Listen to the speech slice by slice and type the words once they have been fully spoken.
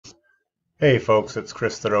Hey folks, it's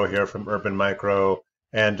Chris Thoreau here from Urban Micro,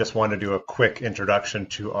 and just want to do a quick introduction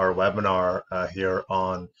to our webinar here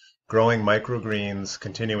on growing microgreens,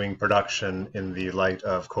 continuing production in the light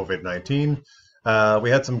of COVID-19. We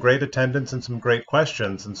had some great attendance and some great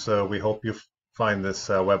questions, and so we hope you find this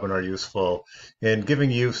webinar useful in giving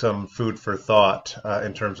you some food for thought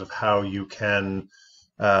in terms of how you can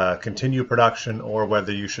continue production or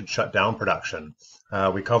whether you should shut down production.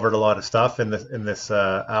 We covered a lot of stuff in this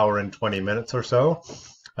hour and 20 minutes or so,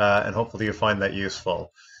 and hopefully you find that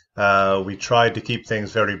useful. We tried to keep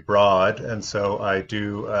things very broad, and so I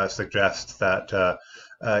do suggest that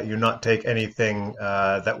you not take anything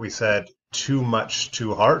that we said too much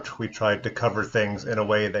to heart. We tried to cover things in a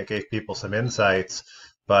way that gave people some insights,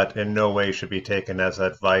 but in no way should be taken as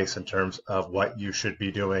advice in terms of what you should be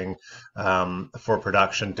doing for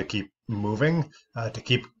production to keep moving, to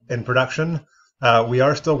keep in production. We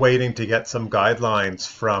are still waiting to get some guidelines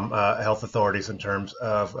from health authorities in terms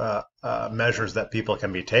of measures that people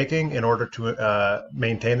can be taking in order to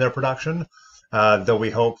maintain their production. Though we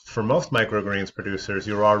hope for most microgreens producers,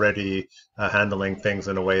 you're already handling things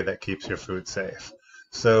in a way that keeps your food safe.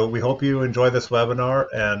 So we hope you enjoy this webinar,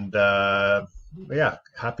 and yeah,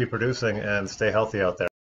 happy producing and stay healthy out there.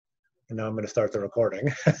 And now I'm going to start the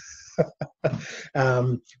recording.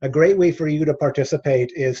 A great way for you to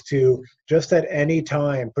participate is to just at any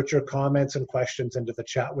time put your comments and questions into the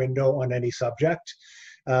chat window on any subject.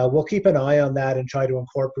 We'll keep an eye on that and try to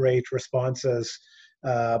incorporate responses,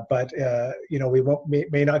 but you know, we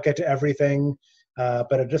may not get to everything,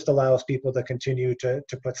 but it just allows people to continue to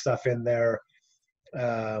put stuff in there.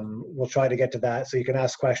 We'll try to get to that, so you can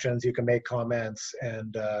ask questions, you can make comments,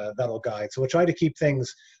 and that'll guide. So we'll try to keep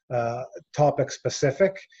things topic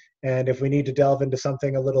specific, and if we need to delve into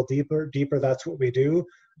something a little deeper, that's what we do.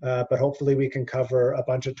 But hopefully we can cover a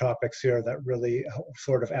bunch of topics here that really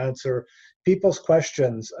sort of answer people's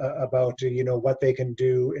questions about, you know, what they can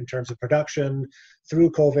do in terms of production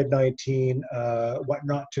through COVID-19, what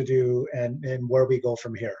not to do, and where we go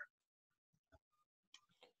from here.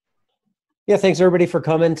 Yeah, thanks everybody for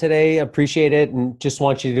coming today. Appreciate it, and just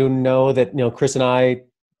want you to know that, you know, Chris and I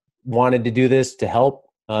wanted to do this to help.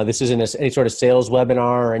 This isn't any sort of sales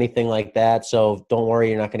webinar or anything like that, so don't worry,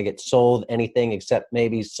 you're not going to get sold anything except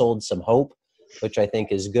maybe sold some hope, which I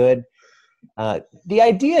think is good. The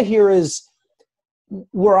idea here is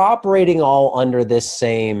we're operating all under this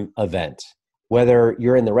same event. Whether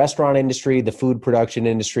you're in the restaurant industry, the food production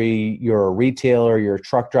industry, you're a retailer, you're a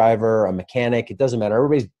truck driver, a mechanic, it doesn't matter.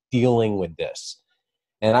 Everybody's dealing with this.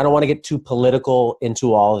 And I don't want to get too political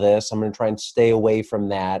into all of this. I'm going to try and stay away from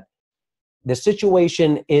that. The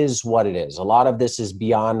situation is what it is. A lot of this is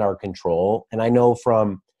beyond our control. And I know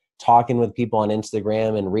from talking with people on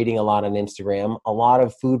Instagram and reading a lot on Instagram, a lot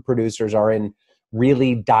of food producers are in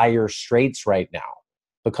really dire straits right now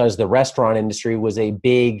because the restaurant industry was a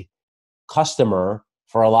big customer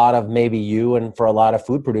for a lot of maybe you and for a lot of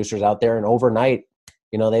food producers out there. And overnight,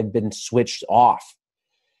 you know, they've been switched off.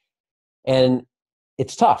 And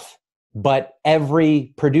it's tough. But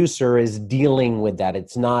every producer is dealing with that.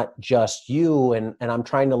 It's not just you. And I'm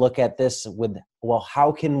trying to look at this with, well,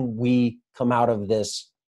 how can we come out of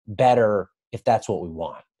this better if that's what we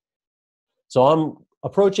want? So I'm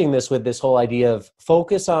approaching this with this whole idea of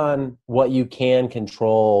focus on what you can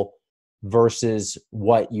control versus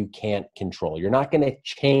what you can't control. You're not going to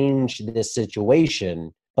change this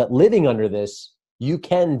situation, but living under this, you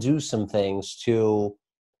can do some things to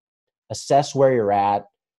assess where you're at,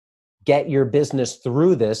 get your business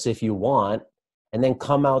through this if you want, and then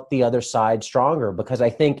come out the other side stronger. Because I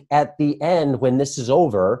think at the end, when this is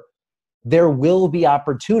over, there will be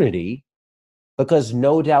opportunity, because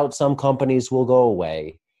no doubt some companies will go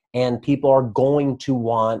away and people are going to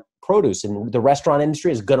want produce, and the restaurant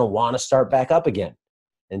industry is going to want to start back up again.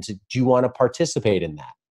 And so do you want to participate in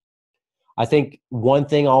that? I think one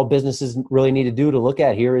thing all businesses really need to do to look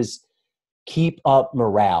at here is keep up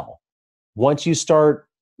morale. Once you start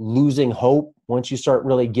losing hope, once you start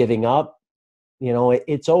really giving up, you know,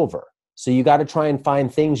 it's over. So you got to try and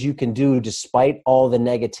find things you can do despite all the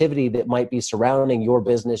negativity that might be surrounding your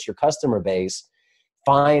business, your customer base.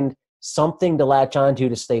 Find something to latch onto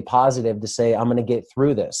to stay positive, to say, I'm going to get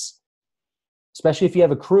through this. Especially if you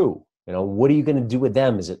have a crew, you know, what are you going to do with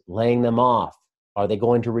them? Is it laying them off? Are they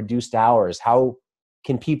going to reduced hours? How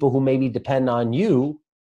can people who maybe depend on you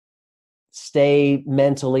stay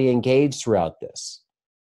mentally engaged throughout this?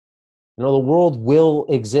 You know, the world will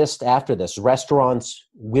exist after this. Restaurants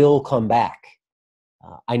will come back.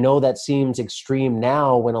 I know that seems extreme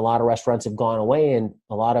now when a lot of restaurants have gone away and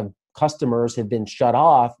a lot of customers have been shut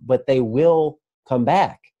off, but they will come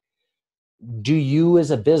back. do you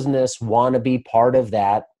as a business want to be part of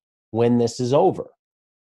that when this is over?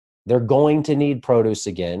 They're going to need produce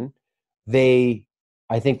again.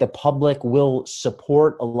 I think the public will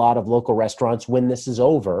support a lot of local restaurants when this is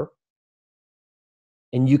over,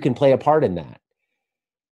 and you can play a part in that.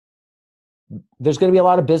 There's going to be a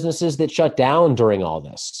lot of businesses that shut down during all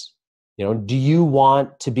this. Do you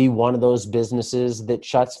want to be one of those businesses that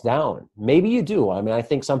shuts down? Maybe you do. I mean, I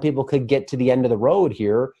think some people could get to the end of the road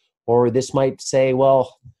here, or this might say,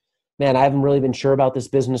 well, man, I haven't really been sure about this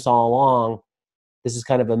business all along. This is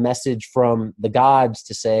kind of a message from the gods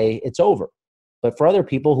to say it's over. But for other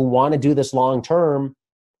people who want to do this long term,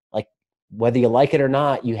 like whether you like it or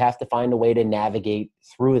not, you have to find a way to navigate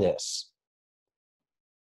through this.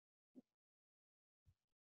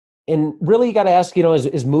 And really, you got to ask,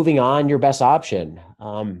 is moving on your best option?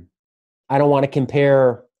 I don't want to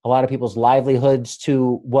compare a lot of people's livelihoods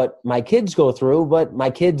to what my kids go through, but my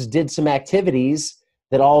kids did some activities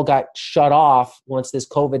that all got shut off once this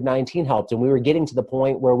COVID-19 helped. And we were getting to the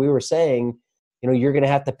point where we were saying, you're going to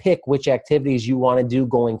have to pick which activities you want to do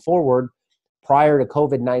going forward prior to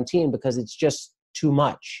COVID-19 because it's just too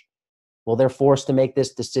much. Well, they're forced to make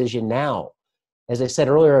this decision now. As I said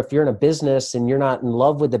earlier, if you're in a business and you're not in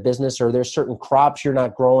love with the business, or there's certain crops you're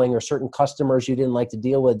not growing, or certain customers you didn't like to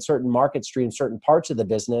deal with, certain market streams, certain parts of the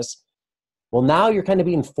business, well, now you're kind of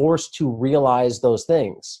being forced to realize those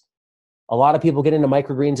things. A lot of people get into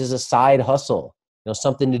microgreens as a side hustle,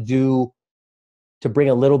 something to do to bring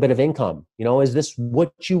a little bit of income. Is this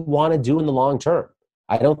what you want to do in the long term?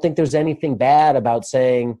 I don't think there's anything bad about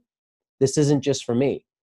saying this isn't just for me.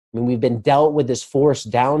 I mean, we've been dealt with this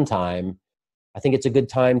forced downtime. I think it's a good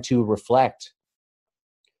time to reflect.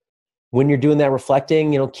 When you're doing that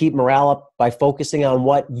reflecting, keep morale up by focusing on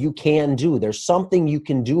what you can do. There's something you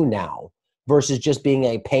can do now versus just being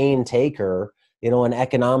a pain taker, an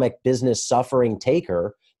economic business suffering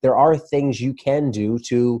taker. There are things you can do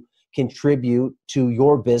to contribute to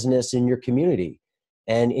your business in your community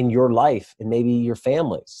and in your life and maybe your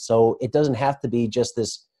families. So it doesn't have to be just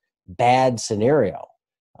this bad scenario.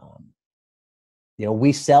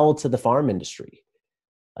 We sell to the farm industry.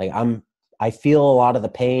 I feel a lot of the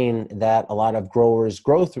pain that a lot of growers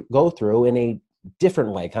go through in a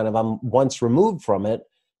different way. Kind of, I'm once removed from it,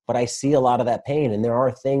 but I see a lot of that pain. And there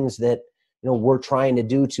are things that, we're trying to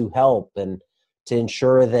do to help and to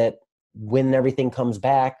ensure that when everything comes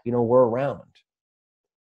back, we're around.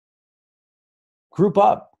 Group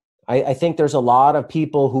up. I think there's a lot of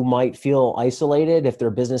people who might feel isolated if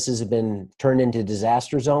their businesses have been turned into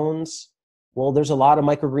disaster zones. Well, there's a lot of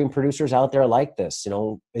microgreen producers out there like this.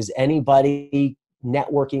 Is anybody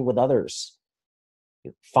networking with others?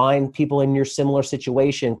 Find people in your similar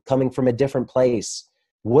situation coming from a different place.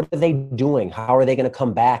 What are they doing? How are they going to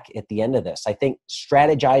come back at the end of this? I think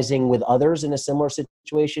strategizing with others in a similar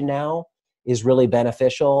situation now is really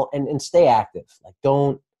beneficial, and stay active.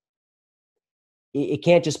 It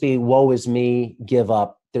can't just be woe is me, give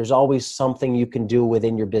up. There's always something you can do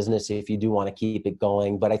within your business if you do want to keep it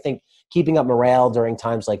going. But I think keeping up morale during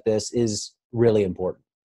times like this is really important.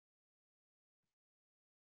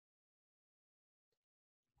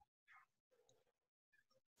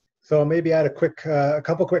 So maybe add a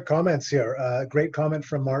couple quick comments here. Great comment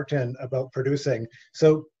from Martin about producing.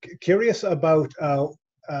 So curious about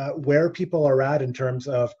where people are at in terms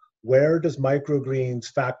of where does microgreens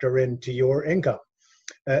factor into your income?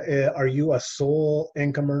 Are you a sole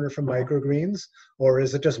income earner from microgreens, or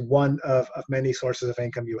is it just one of many sources of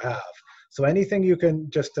income you have? So anything you can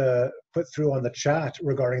just put through on the chat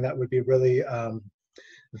regarding that would be really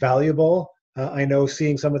valuable. I know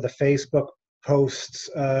seeing some of the Facebook posts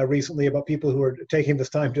recently about people who are taking this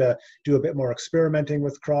time to do a bit more experimenting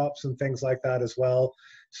with crops and things like that as well.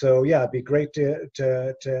 So yeah, it'd be great to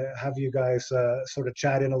have you guys sort of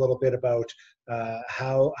chat in a little bit about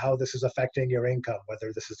how this is affecting your income,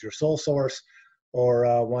 whether this is your sole source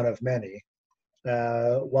or one of many.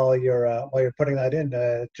 While you're putting that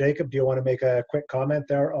in, Jacob, do you want to make a quick comment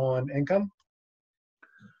there on income?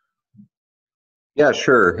 Yeah,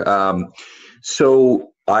 sure.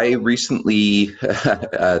 So I recently,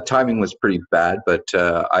 timing was pretty bad, but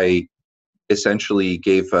I essentially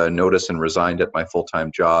gave notice and resigned at my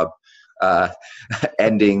full-time job,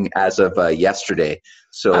 ending as of yesterday.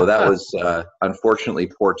 So that was unfortunately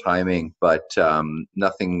poor timing, but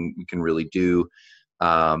nothing we can really do.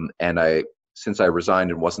 And since I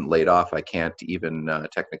resigned and wasn't laid off, I can't even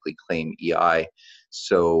technically claim EI.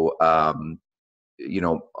 So I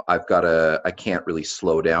can't really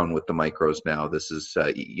slow down with the micros now. This is,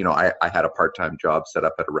 I had a part-time job set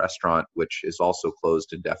up at a restaurant, which is also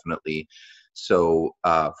closed indefinitely. So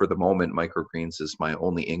for the moment, microgreens is my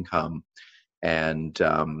only income. And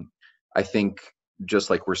I think just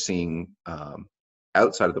like we're seeing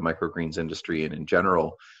outside of the microgreens industry and in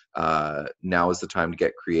general, now is the time to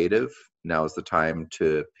get creative. Now is the time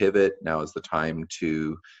to pivot. Now is the time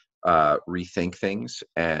to rethink things.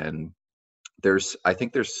 And I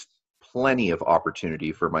think there's plenty of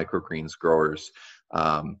opportunity for microgreens growers.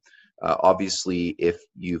 Obviously, if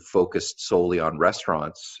you focused solely on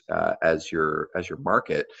restaurants as your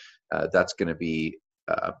market, that's going to be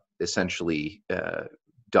essentially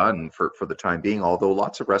done for the time being. Although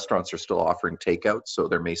lots of restaurants are still offering takeout, so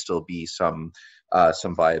there may still be some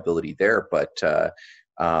viability there. But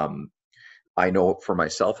I know for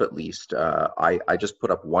myself, at least, I just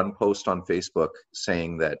put up one post on Facebook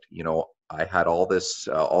saying that, you know, I had all these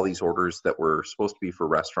orders that were supposed to be for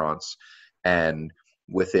restaurants, and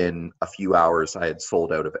within a few hours I had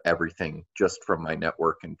sold out of everything just from my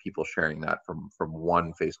network and people sharing that from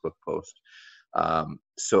one Facebook post.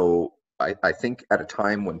 So I think at a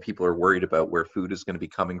time when people are worried about where food is going to be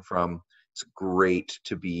coming from, it's great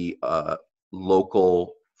to be a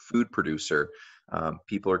local food producer.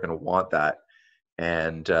 People are going to want that.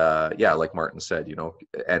 And yeah, like Martin said, you know,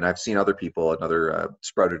 and I've seen other people, another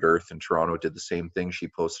Sprouted Earth in Toronto did the same thing. She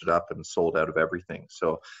posted up and sold out of everything.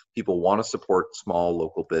 So people want to support small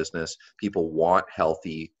local business. People want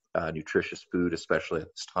healthy, nutritious food, especially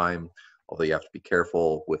at this time, although you have to be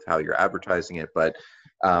careful with how you're advertising it. But,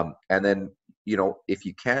 and then, you know, if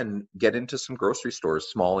you can get into some grocery stores,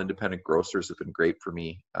 small independent grocers have been great for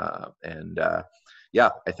me. Yeah,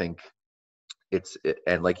 I think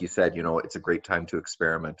and like you said, you know, it's a great time to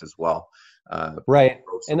experiment as well. Right.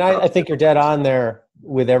 And I think you're dead on there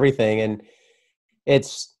with everything. And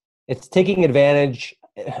it's taking advantage.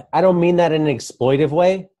 I don't mean that in an exploitive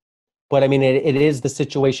way, but I mean, it is the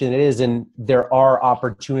situation it is. And there are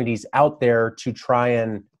opportunities out there to try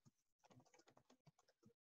and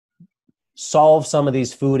solve some of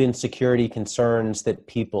these food insecurity concerns that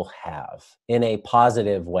people have in a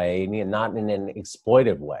positive way, not in an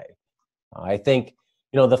exploitive way. I think,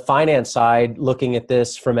 you know, the finance side, looking at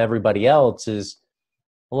this from everybody else is,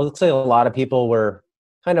 well, it looks like a lot of people were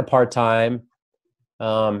kind of part-time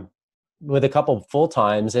with a couple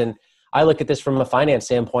full-times. And I look at this from a finance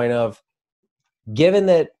standpoint of, given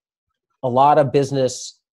that a lot of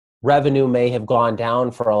business revenue may have gone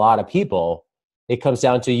down for a lot of people, it comes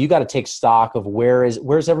down to, you got to take stock of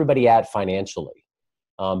where's everybody at financially.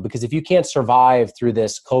 Because if you can't survive through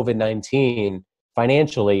this COVID-19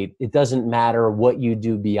 financially, it doesn't matter what you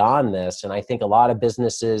do beyond this. And I think a lot of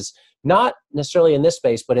businesses, not necessarily in this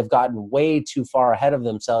space, but have gotten way too far ahead of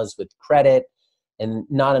themselves with credit and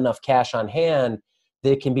not enough cash on hand,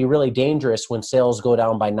 that it can be really dangerous when sales go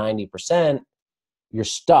down by 90%, you're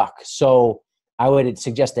stuck. So I would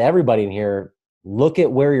suggest to everybody in here, look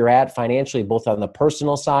at where you're at financially, both on the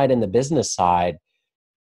personal side and the business side.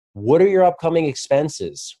 What are your upcoming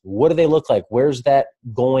expenses? What do they look like? Where's that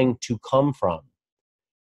going to come from?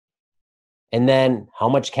 And then how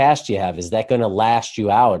much cash do you have? Is that going to last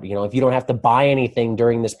you out? You know, if you don't have to buy anything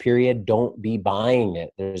during this period, don't be buying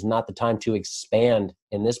it. There's not the time to expand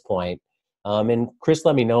in this point. And Chris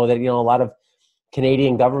let me know that, you know, a lot of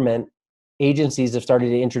Canadian government agencies have started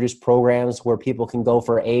to introduce programs where people can go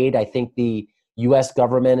for aid. I think the U.S.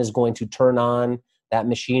 government is going to turn on that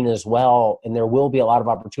machine as well. And there will be a lot of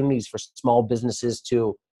opportunities for small businesses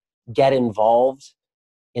to get involved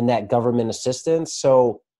in that government assistance.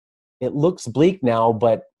 So it looks bleak now,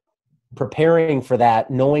 but preparing for that,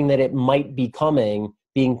 knowing that it might be coming,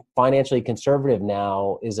 being financially conservative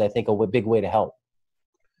now is, I think, a big way to help.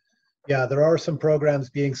 Yeah, there are some programs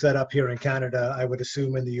being set up here in Canada, I would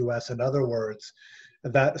assume in the US, in other words,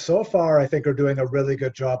 that so far I think are doing a really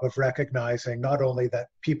good job of recognizing not only that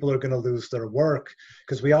people are going to lose their work,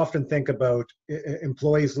 because we often think about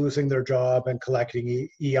employees losing their job and collecting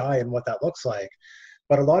EI and what that looks like.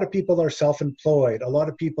 But a lot of people are self-employed. A lot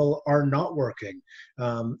of people are not working.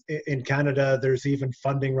 In Canada, there's even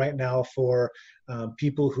funding right now for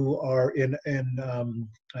people who are in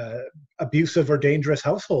abusive or dangerous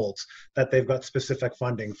households that they've got specific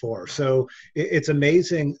funding for. So it's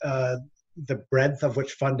amazing the breadth of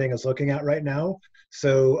which funding is looking at right now.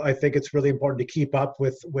 So I think it's really important to keep up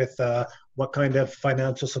with what kind of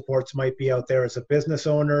financial supports might be out there as a business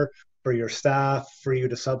owner, for your staff, for you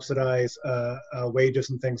to subsidize wages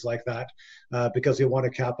and things like that, because you want to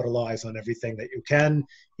capitalize on everything that you can,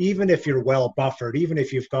 even if you're well buffered, even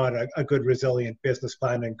if you've got a good resilient business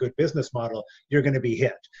plan and good business model, you're going to be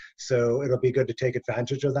hit. So it'll be good to take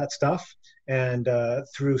advantage of that stuff. And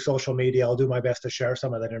through social media, I'll do my best to share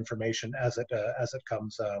some of that information as it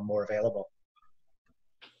comes more available.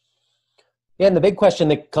 Yeah, and the big question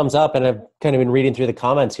that comes up, and I've kind of been reading through the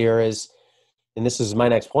comments here, is, and this is my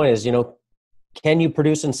next point, is, can you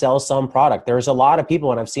produce and sell some product? There's a lot of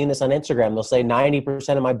people, and I've seen this on Instagram, they'll say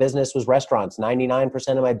 90% of my business was restaurants,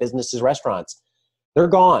 99% of my business is restaurants. They're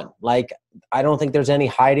gone. Like, I don't think there's any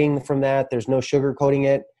hiding from that. There's no sugarcoating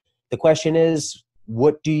it. The question is,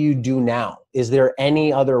 what do you do now? Is there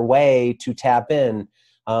any other way to tap in?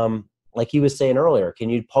 Like he was saying earlier, can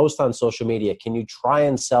you post on social media? Can you try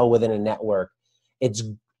and sell within a network?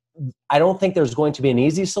 I don't think there's going to be an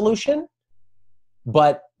easy solution,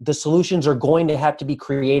 but the solutions are going to have to be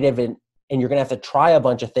creative, and you're going to have to try a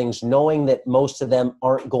bunch of things knowing that most of them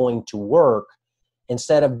aren't going to work,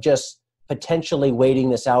 instead of just potentially waiting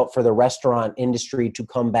this out for the restaurant industry to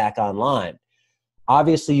come back online.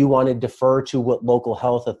 Obviously, you want to defer to what local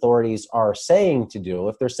health authorities are saying to do.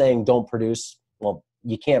 If they're saying don't produce, well,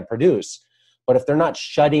 you can't produce. But if they're not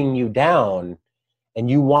shutting you down and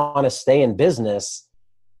you want to stay in business,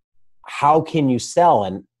 how can you sell?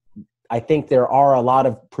 And I think there are a lot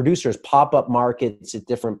of producers, pop-up markets at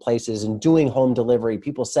different places, and doing home delivery,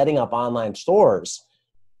 people setting up online stores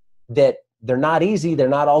that they're not easy. They're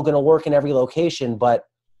not all going to work in every location, but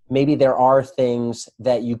maybe there are things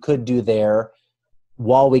that you could do there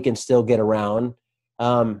while we can still get around.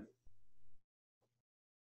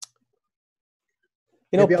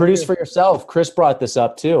 Produce for yourself. Chris brought this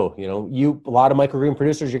up too. A lot of microgreen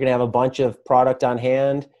producers, you're going to have a bunch of product on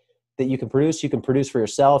hand that you can produce. You can produce for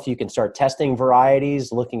yourself. You can start testing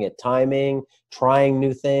varieties, looking at timing, trying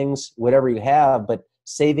new things, whatever you have, but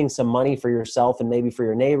saving some money for yourself and maybe for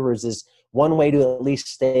your neighbors is one way to at least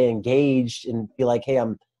stay engaged and be like, hey,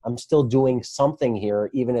 I'm still doing something here,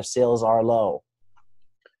 even if sales are low.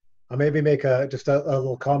 I'll maybe make just a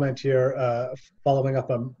little comment here, following up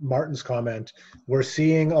on Martin's comment. We're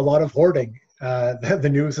seeing a lot of hoarding. The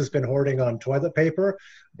news has been hoarding on toilet paper,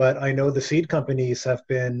 but I know the seed companies have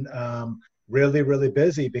been really, really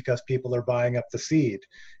busy because people are buying up the seed.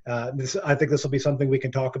 I think this will be something we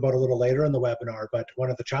can talk about a little later in the webinar, but one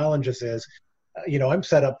of the challenges is, I'm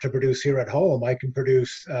set up to produce here at home. I can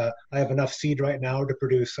produce, I have enough seed right now to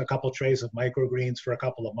produce a couple trays of microgreens for a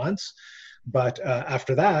couple of months. But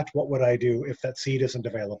after that, what would I do if that seed isn't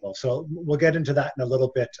available? So we'll get into that in a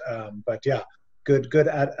little bit. But yeah, good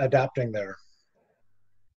at adapting there.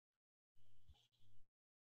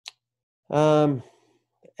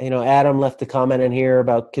 Adam left a comment in here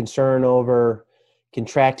about concern over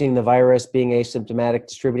contracting the virus, being asymptomatic,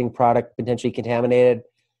 distributing product potentially contaminated.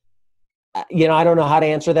 I don't know how to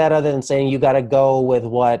answer that other than saying you got to go with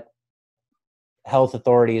what health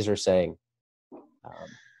authorities are saying.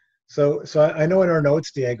 So I know in our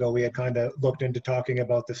notes, Diego, we had kind of looked into talking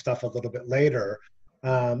about this stuff a little bit later.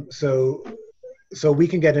 So we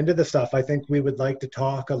can get into the stuff. I think we would like to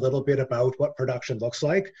talk a little bit about what production looks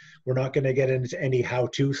like. We're not going to get into any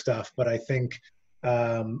how-to stuff, but I think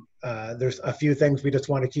there's a few things we just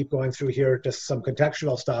want to keep going through here, just some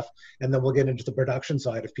contextual stuff, and then we'll get into the production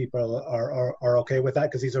side if people are okay with that,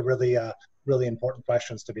 because these are really, really important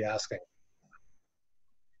questions to be asking.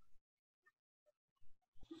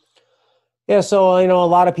 Yeah, so a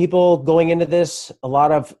lot of people going into this, a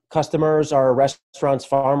lot of customers are restaurants,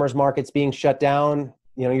 farmers markets being shut down.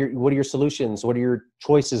 What are your solutions? What are your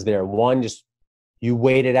choices there? One, just you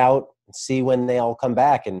wait it out and see when they all come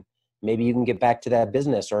back, and maybe you can get back to that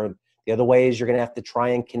business. Or the other way is you're going to have to try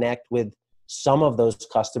and connect with some of those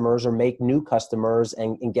customers or make new customers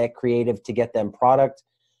and get creative to get them product,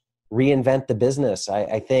 reinvent the business.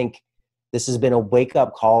 I think this has been a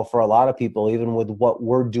wake-up call for a lot of people, even with what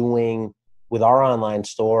we're doing with our online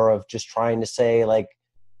store, of just trying to say, like,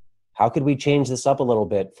 how could we change this up a little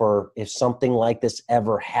bit for if something like this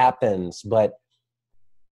ever happens? But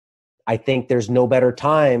I think there's no better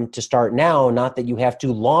time to start now. Not that you have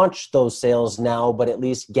to launch those sales now, but at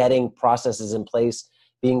least getting processes in place,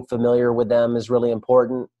 being familiar with them is really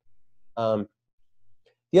important. The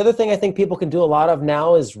other thing I think people can do a lot of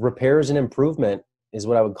now is repairs and improvement, is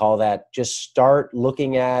what I would call that. Just start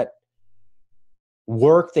looking at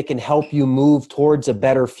work that can help you move towards a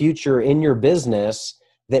better future in your business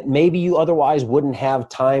that maybe you otherwise wouldn't have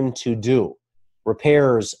time to do.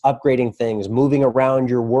 Repairs, upgrading things, moving around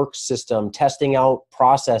your work system, testing out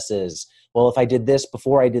processes. Well, if I did this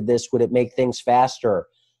before I did this, would it make things faster?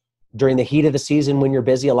 During the heat of the season when you're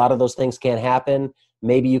busy, a lot of those things can't happen.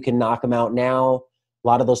 Maybe you can knock them out now. A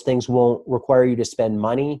lot of those things won't require you to spend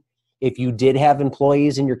money. If you did have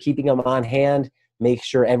employees and you're keeping them on hand, make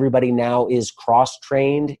sure everybody now is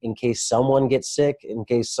cross-trained in case someone gets sick, in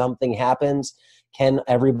case something happens. Can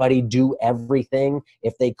everybody do everything?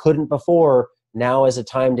 If they couldn't before, now is a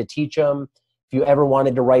time to teach them. If you ever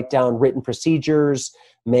wanted to write down written procedures,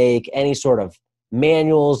 make any sort of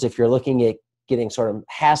manuals, if you're looking at getting sort of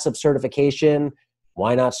HACCP certification.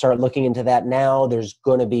 Why not start looking into that now? There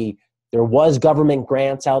was government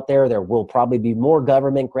grants out there. There will probably be more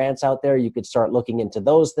government grants out there. You could start looking into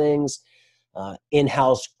those things.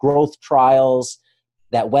 In-house growth trials.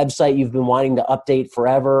 That website you've been wanting to update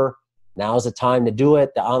forever. Now's the time to do it.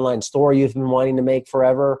 The online store you've been wanting to make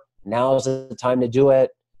forever. Now's the time to do it.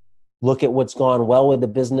 Look at what's gone well with the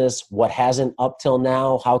business, what hasn't up till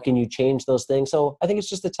now, how can you change those things? So I think it's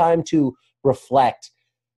just a time to reflect.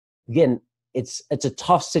 Again, it's a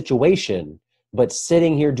tough situation, but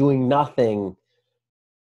sitting here doing nothing,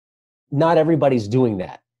 not everybody's doing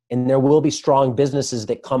that. And there will be strong businesses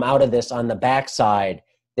that come out of this on the backside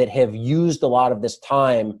that have used a lot of this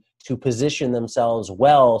time to position themselves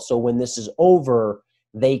well. So when this is over,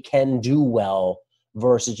 they can do well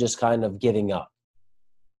versus just kind of giving up.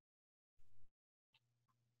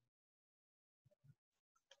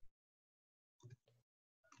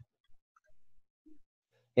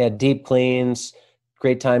 Yeah, deep cleans,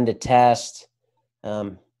 great time to test.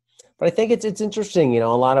 But I think it's interesting,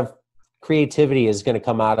 a lot of creativity is going to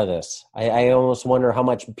come out of this. I almost wonder how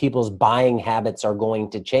much people's buying habits are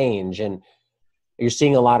going to change. And you're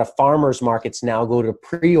seeing a lot of farmers markets now go to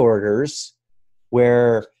pre-orders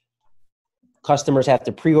where customers have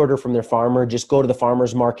to pre-order from their farmer, just go to the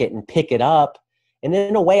farmer's market and pick it up. And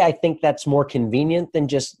in a way, I think that's more convenient than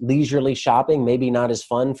just leisurely shopping, maybe not as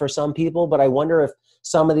fun for some people, but I wonder if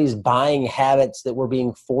some of these buying habits that we're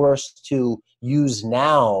being forced to use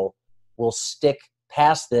now will stick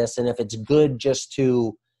past this, and if it's good just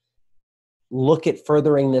to look at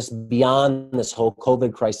furthering this beyond this whole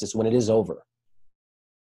COVID crisis when it is over.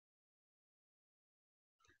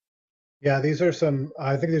 Yeah, I think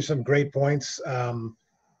there's some great points,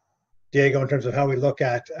 Diego, in terms of how we look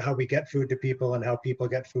at how we get food to people and how people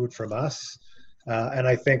get food from us. And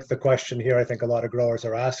I think the question here, I think a lot of growers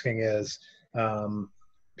are asking is,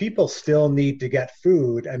 people still need to get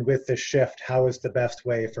food, and with this shift, how is the best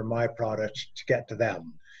way for my product to get to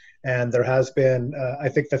them? And there has been, I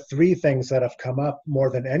think the three things that have come up more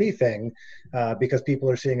than anything, because people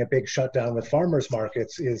are seeing a big shutdown with farmers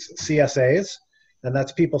markets, is CSAs, and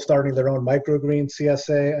that's people starting their own microgreen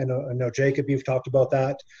CSA. I know Jacob, you've talked about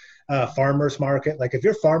that. Farmers market, like if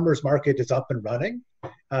your farmers market is up and running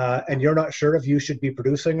and you're not sure if you should be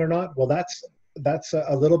producing or not, well, that's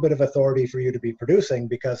a little bit of authority for you to be producing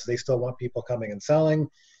because they still want people coming and selling.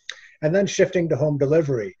 And then shifting to home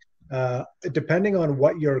delivery. Depending on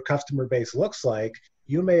what your customer base looks like,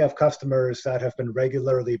 you may have customers that have been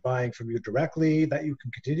regularly buying from you directly that you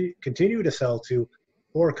can continue to sell to,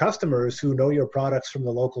 or customers who know your products from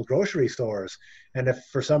the local grocery stores. And if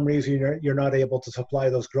for some reason you're not able to supply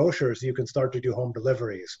those grocers, you can start to do home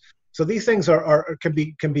deliveries. So these things can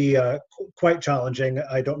be quite challenging.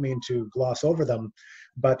 I don't mean to gloss over them,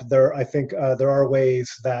 but I think there are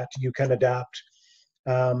ways that you can adapt.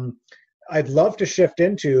 I'd love to shift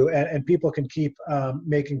into, and people can keep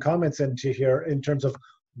making comments into here in terms of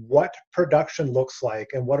what production looks like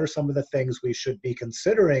and what are some of the things we should be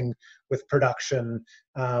considering with production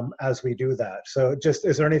as we do that. So just,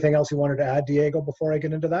 is there anything else you wanted to add, Diego, before I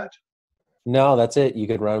get into that? No, that's it. You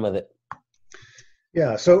could run with it.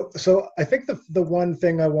 Yeah, so I think the one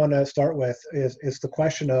thing I want to start with is the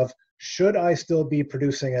question of, should I still be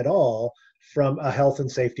producing at all from a health and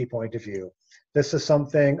safety point of view? This is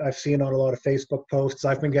something I've seen on a lot of Facebook posts.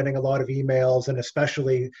 I've been getting a lot of emails, and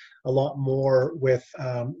especially a lot more with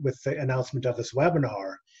the announcement of this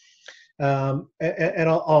webinar. And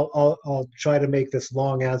I'll try to make this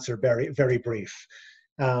long answer very, very brief.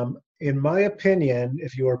 In my opinion,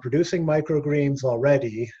 if you are producing microgreens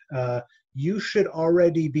already, you should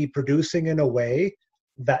already be producing in a way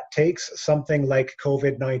that takes something like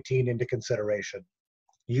COVID-19 into consideration.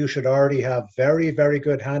 You should already have very, very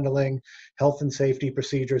good handling, health and safety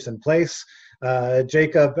procedures in place.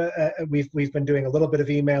 Jacob, we've been doing a little bit of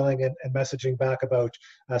emailing and messaging back about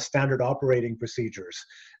standard operating procedures.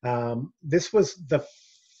 This was the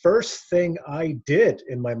first thing I did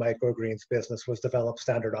in my microgreens business, was develop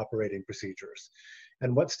standard operating procedures.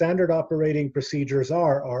 And what standard operating procedures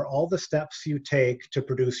are all the steps you take to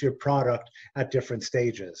produce your product at different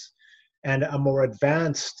stages. And a more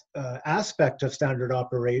advanced aspect of standard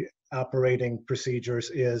operating procedures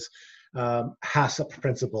is HACCP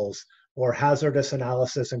principles, or hazardous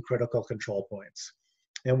analysis and critical control points.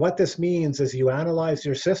 And what this means is you analyze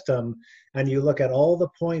your system and you look at all the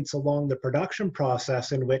points along the production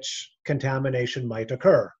process in which contamination might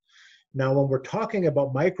occur. Now, when we're talking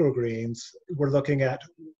about microgreens, we're looking at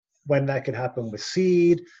when that could happen with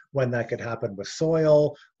seed, when that could happen with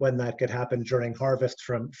soil, when that could happen during harvest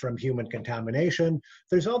from human contamination.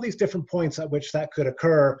 There's all these different points at which that could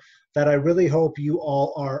occur that I really hope you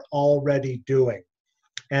all are already doing.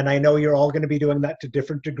 And I know you're all going to be doing that to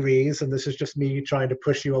different degrees, and this is just me trying to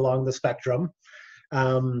push you along the spectrum.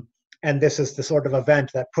 And this is the sort of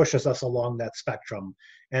event that pushes us along that spectrum.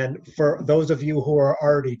 And for those of you who are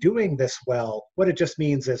already doing this well, what it just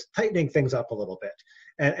means is tightening things up a little bit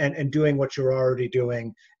and doing what you're already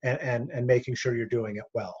doing and making sure you're doing it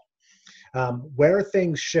well. Where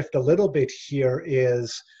things shift a little bit here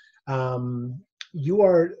is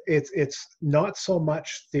it's not so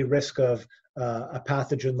much the risk of a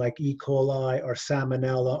pathogen like E. coli or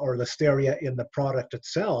Salmonella or Listeria in the product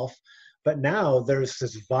itself, but now there's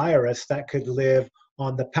this virus that could live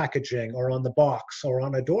on the packaging or on the box or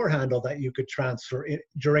on a door handle that you could transfer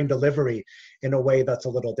during delivery in a way that's a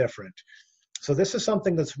little different. So this is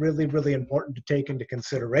something that's really, really important to take into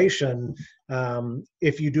consideration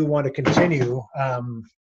if you do want to continue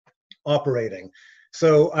operating.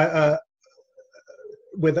 So at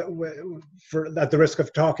the risk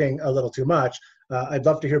of talking a little too much, I'd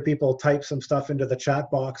love to hear people type some stuff into the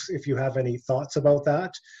chat box if you have any thoughts about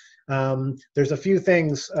that. There's a few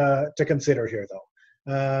things to consider here, though.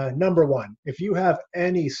 Number one, if you have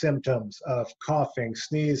any symptoms of coughing,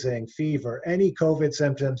 sneezing, fever, any COVID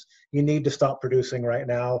symptoms, you need to stop producing right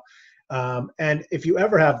now. And if you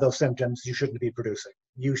ever have those symptoms, you shouldn't be producing.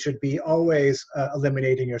 You should be always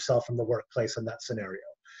eliminating yourself from the workplace in that scenario.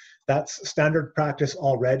 That's standard practice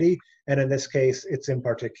already, and in this case, it's in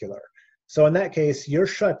particular. So in that case, you're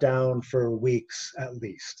shut down for weeks at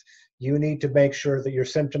least. You need to make sure that your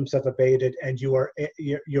symptoms have abated and you're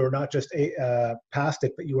not just past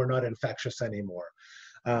it, but you are not infectious anymore.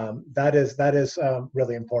 That is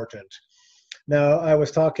really important. Now, I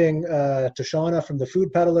was talking to Shauna from the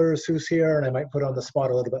Food Peddlers, who's here, and I might put on the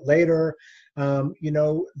spot a little bit later.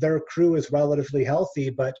 Their crew is relatively healthy,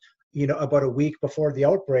 but about a week before the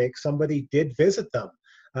outbreak, somebody did visit them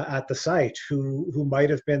at the site who might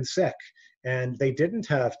have been sick, and they didn't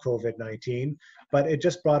have COVID-19, but it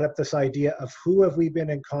just brought up this idea of who have we been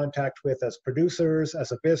in contact with as producers,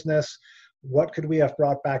 as a business, what could we have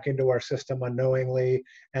brought back into our system unknowingly,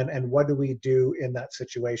 and what do we do in that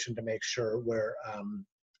situation to make sure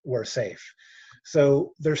we're safe.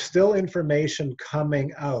 So there's still information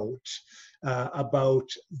coming out about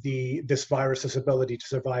this virus's ability to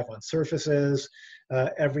survive on surfaces,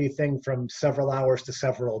 everything from several hours to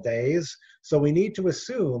several days. So we need to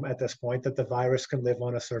assume at this point that the virus can live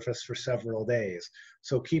on a surface for several days.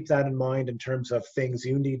 So keep that in mind in terms of things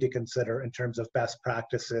you need to consider in terms of best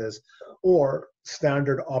practices or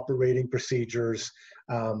standard operating procedures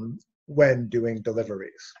when doing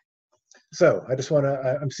deliveries. So I just want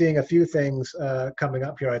to, I'm seeing a few things coming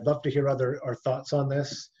up here. I'd love to hear our thoughts on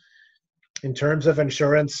this. In terms of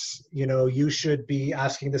insurance, you should be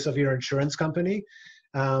asking this of your insurance company.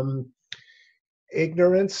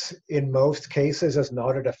 Ignorance in most cases is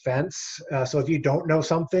not a defense. So if you don't know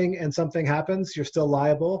something and something happens, you're still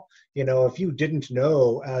liable. If you didn't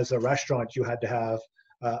know as a restaurant you had to have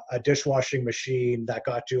a dishwashing machine that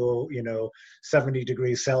got you, 70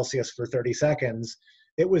 degrees Celsius for 30 seconds,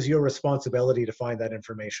 it was your responsibility to find that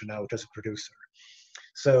information out as a producer.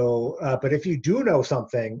 So, but if you do know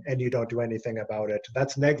something and you don't do anything about it,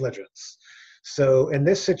 that's negligence. So in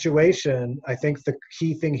this situation, I think the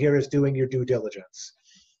key thing here is doing your due diligence.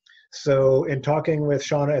 So in talking with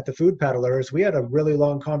Shauna at the Food Peddlers, we had a really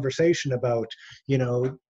long conversation about, we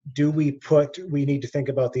need to think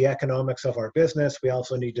about the economics of our business. We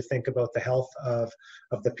also need to think about the health of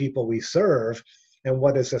the people we serve. And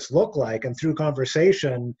what does this look like? And through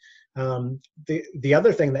conversation, the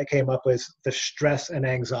other thing that came up was the stress and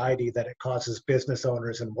anxiety that it causes business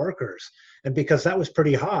owners and workers. And because that was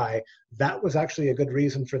pretty high, that was actually a good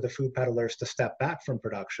reason for the Food Peddlers to step back from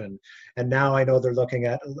production. And now I know they're looking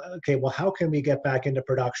at, okay, well, how can we get back into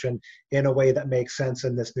production in a way that makes sense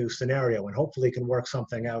in this new scenario, and hopefully can work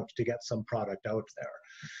something out to get some product out there.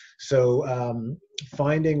 So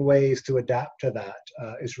finding ways to adapt to that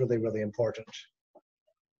is really, really important.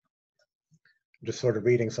 Just sort of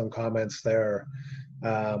reading some comments there.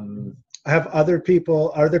 I have are there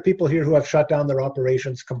people here who have shut down their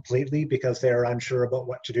operations completely because they are unsure about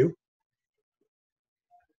what to do?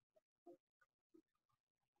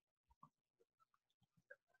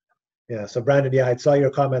 Yeah, so Brandon, yeah, I saw your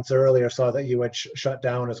comments earlier, saw that you had shut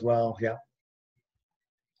down as well, yeah.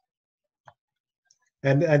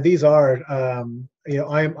 And these are, I'll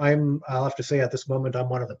have to say at this moment, I'm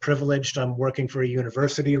one of the privileged. I'm working for a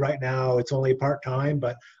university right now. It's only part-time,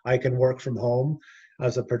 but I can work from home.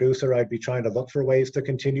 As a producer, I'd be trying to look for ways to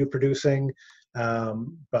continue producing,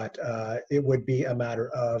 but it would be a matter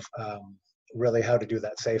of really how to do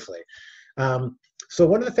that safely. So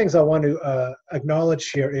one of the things I want to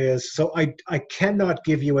acknowledge here is, so I cannot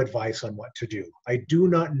give you advice on what to do. I do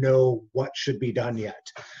not know what should be done yet.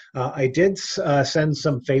 I did send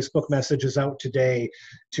some Facebook messages out today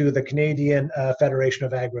to the Canadian Federation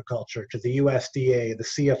of Agriculture, to the USDA, the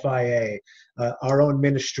CFIA, our own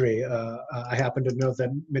ministry. I happen to know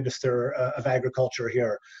the Minister of Agriculture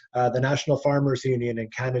here, the National Farmers Union in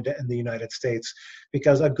Canada and the United States,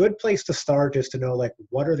 because a good place to start is to know, like,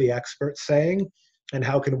 what are the experts saying and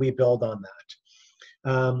how can we build on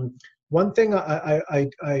that? One thing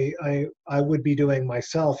I would be doing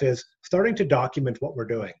myself is starting to document what we're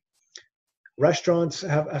doing. Restaurants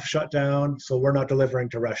have shut down, so we're not delivering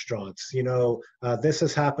to restaurants. You know, this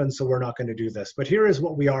has happened, so we're not going to do this. But here is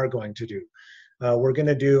what we are going to do. We're going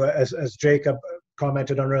to do, as Jacob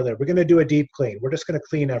commented on earlier, we're going to do a deep clean. We're just going to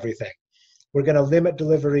clean everything. We're going to limit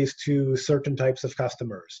deliveries to certain types of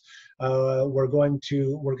customers. We're going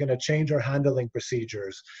to change our handling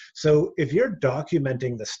procedures. So if you're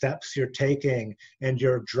documenting the steps you're taking and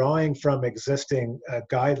you're drawing from existing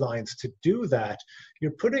guidelines to do that,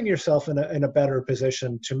 you're putting yourself in a better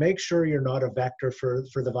position to make sure you're not a vector for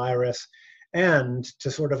the virus. And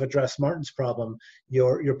to sort of address Martin's problem,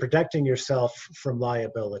 you're protecting yourself from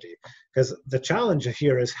liability. Because the challenge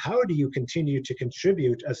here is, how do you continue to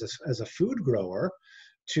contribute as a food grower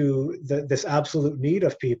to this absolute need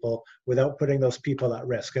of people without putting those people at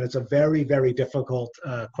risk? And it's a very, very difficult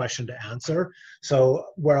question to answer. So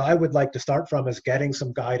where I would like to start from is getting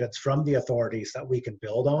some guidance from the authorities that we can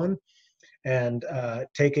build on, and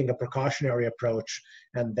taking a precautionary approach,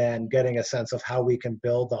 and then getting a sense of how we can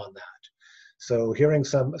build on that. So hearing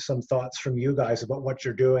some thoughts from you guys about what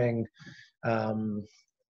you're doing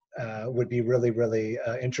would be really, really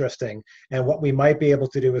interesting. And what we might be able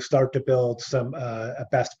to do is start to build some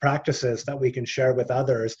best practices that we can share with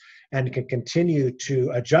others and can continue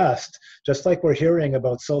to adjust, just like we're hearing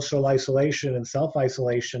about social isolation and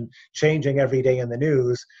self-isolation changing every day in the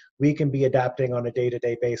news. We can be adapting on a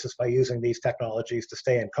day-to-day basis by using these technologies to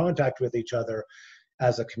stay in contact with each other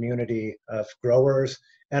as a community of growers.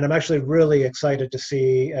 And I'm actually really excited to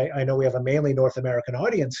see, I know we have a mainly North American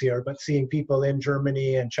audience here, but seeing people in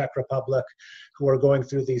Germany and Czech Republic who are going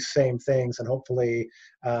through these same things, and hopefully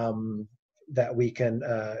that we can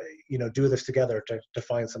do this together to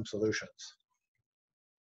find some solutions.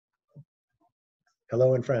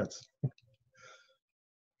 Hello in France.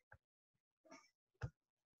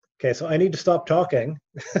 Okay, so I need to stop talking.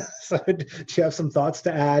 So do you have some thoughts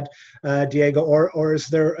to add, Diego, or is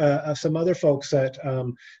there some other folks that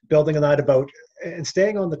building on that about, and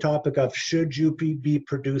staying on the topic of, should you be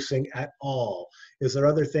producing at all? Is there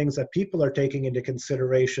other things that people are taking into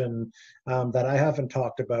consideration that I haven't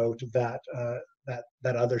talked about that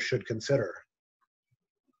others should consider?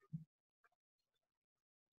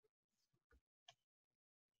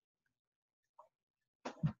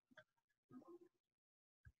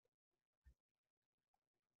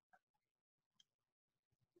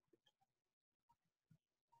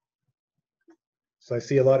 So I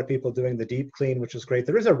see a lot of people doing the deep clean, which is great.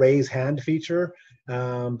 There is a raise hand feature,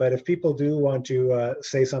 but if people do want to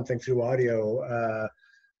say something through audio,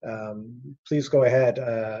 please go ahead.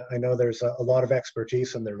 I know there's a lot of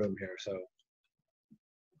expertise in the room here, so.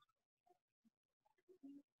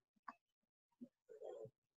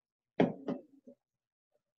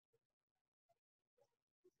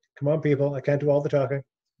 Come on, people, I can't do all the talking.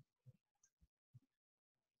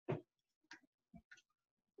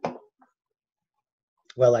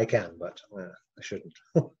 Well, I can, but I shouldn't.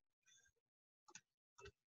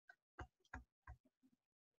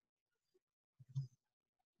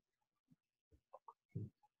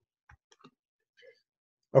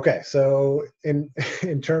 Okay, so in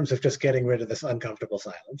terms of just getting rid of this uncomfortable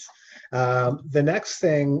silence, the next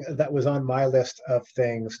thing that was on my list of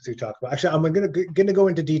things to talk about, actually, I'm going to go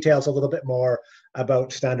into details a little bit more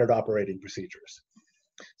about standard operating procedures.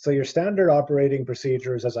 So your standard operating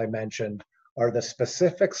procedures, as I mentioned, are the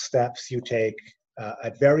specific steps you take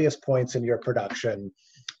at various points in your production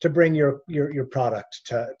to bring your product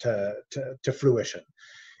to fruition.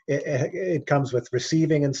 It comes with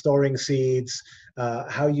receiving and storing seeds,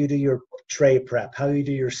 how you do your tray prep, how you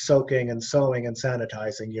do your soaking and sewing and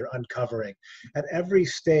sanitizing, your uncovering. At every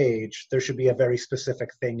stage, there should be a very specific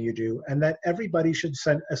thing you do, and that everybody should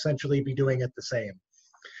essentially be doing it the same.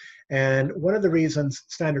 And one of the reasons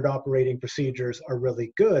standard operating procedures are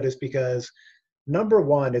really good is because, number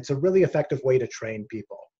one, it's a really effective way to train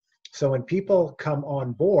people. So when people come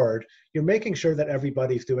on board, you're making sure that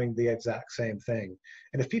everybody's doing the exact same thing.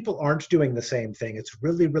 And if people aren't doing the same thing, it's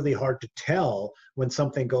really, really hard to tell when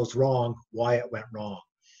something goes wrong, why it went wrong.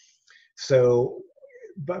 So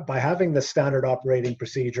by having the standard operating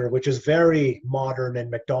procedure, which is very modern and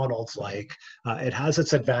McDonald's-like, it has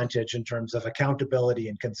its advantage in terms of accountability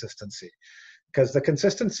and consistency. Because the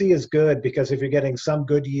consistency is good, because if you're getting some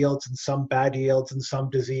good yields and some bad yields and some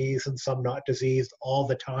disease and some not diseased all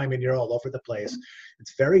the time and you're all over the place,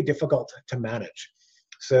 it's very difficult to manage.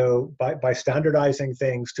 So by standardizing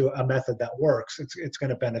things to a method that works, it's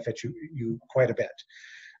going to benefit you quite a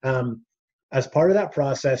bit. As part of that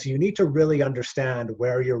process, you need to really understand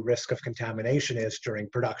where your risk of contamination is during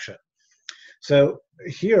production. So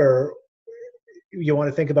here, you want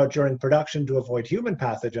to think about during production to avoid human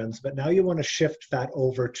pathogens, but now you want to shift that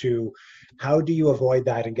over to how do you avoid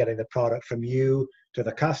that in getting the product from you to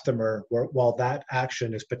the customer, while that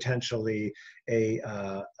action is potentially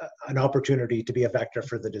an opportunity to be a vector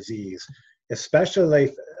for the disease,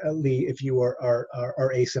 especially if you are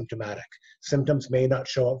asymptomatic. Symptoms may not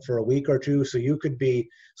show up for a week or two, so you could be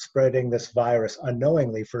spreading this virus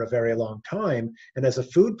unknowingly for a very long time. And as a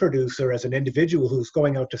food producer, as an individual who's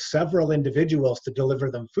going out to several individuals to deliver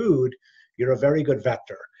them food, you're a very good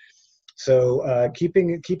vector. So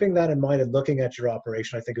keeping that in mind and looking at your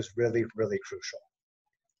operation, I think, is really, really crucial.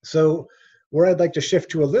 So where I'd like to shift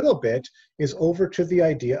to a little bit is over to the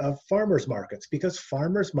idea of farmers markets, because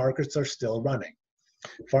farmers markets are still running.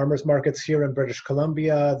 Farmers markets here in British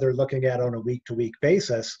Columbia, they're looking at on a week-to-week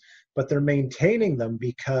basis, but they're maintaining them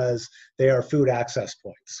because they are food access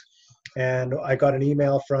points. And I got an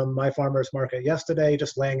email from my farmers market yesterday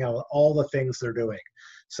just laying out all the things they're doing.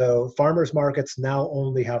 So farmers markets now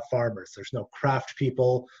only have farmers. There's no craft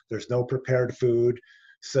people, there's no prepared food.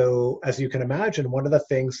 So as you can imagine, one of the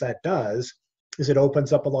things that does is it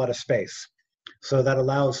opens up a lot of space. So that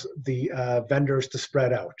allows the vendors to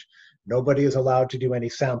spread out. Nobody is allowed to do any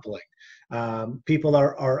sampling. People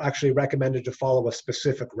are actually recommended to follow a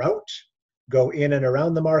specific route, go in and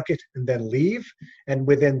around the market, and then leave. And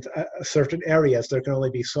within certain areas, there can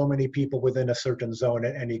only be so many people within a certain zone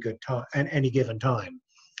at any given time.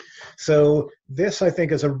 So this, I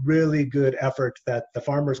think, is a really good effort that the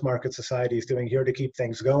Farmers Market Society is doing here to keep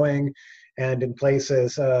things going. And in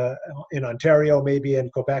places in Ontario, maybe in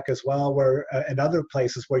Quebec as well, where and other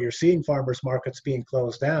places where you're seeing farmers markets being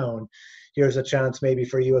closed down, here's a chance maybe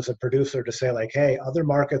for you as a producer to say like, hey, other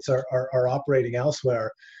markets are operating elsewhere.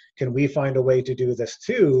 Can we find a way to do this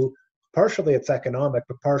too? Partially it's economic,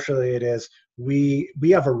 but partially it is we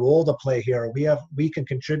have a role to play here. We can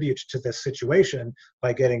contribute to this situation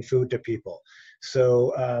by getting food to people.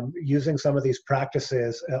 So using some of these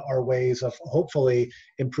practices are ways of hopefully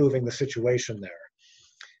improving the situation there.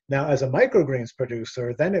 Now, as a microgreens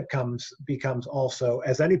producer, then it becomes also,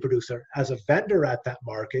 as any producer, as a vendor at that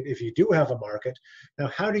market, if you do have a market, now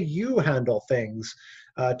how do you handle things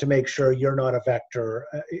to make sure you're not a vector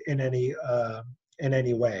in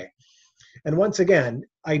any way? And once again,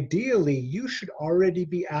 ideally, you should already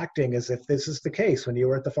be acting as if this is the case when you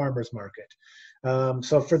were at the farmer's market.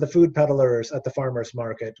 So for the food peddlers at the farmer's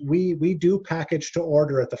market, we do package to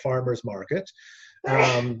order at the farmer's market,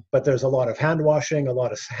 but there's a lot of hand washing, a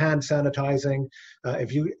lot of hand sanitizing.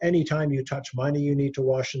 Anytime you touch money, you need to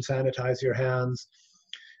wash and sanitize your hands.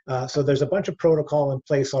 So there's a bunch of protocol in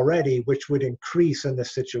place already, which would increase in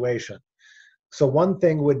this situation. So one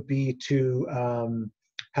thing would be to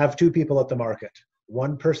have two people at the market.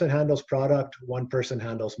 One person handles product, one person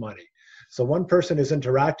handles money. So one person is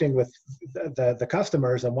interacting with the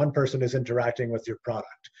customers and one person is interacting with your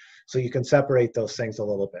product. So you can separate those things a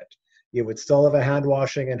little bit. You would still have a hand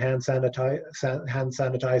washing and hand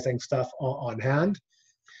sanitizing stuff on hand.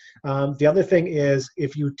 The other thing is,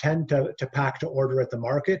 if you tend to pack to order at the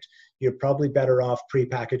market, you're probably better off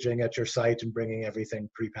pre-packaging at your site and bringing everything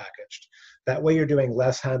pre-packaged. That way you're doing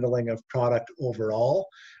less handling of product overall,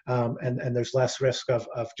 and there's less risk of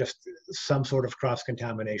just some sort of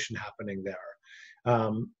cross-contamination happening there.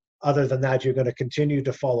 Other than that, you're going to continue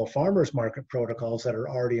to follow farmers market protocols that are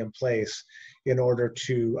already in place in order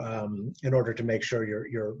to make sure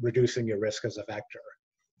you're reducing your risk as a vector.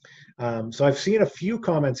 So I've seen a few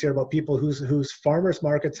comments here about people whose farmers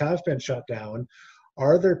markets have been shut down.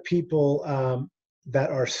 Are there people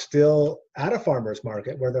that are still at a farmer's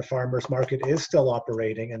market where their farmer's market is still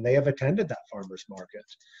operating and they have attended that farmer's market?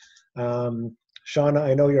 Shauna,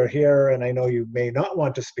 I know you're here and I know you may not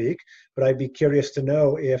want to speak, but I'd be curious to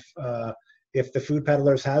know if if the Food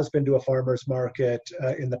Peddlers has been to a farmer's market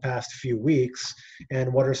in the past few weeks,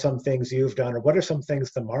 and what are some things you've done, or what are some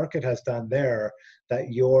things the market has done there that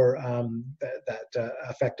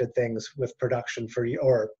affected things with production for you,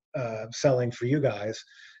 or selling for you guys.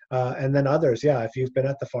 And then others, yeah, if you've been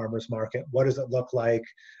at the farmer's market, what does it look like?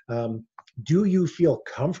 Do you feel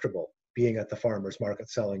comfortable being at the farmer's market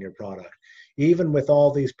selling your product? Even with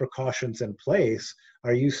all these precautions in place,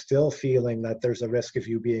 are you still feeling that there's a risk of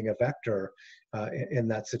you being a vector in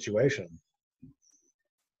that situation?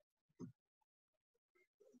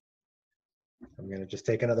 I'm going to just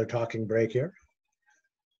take another talking break here.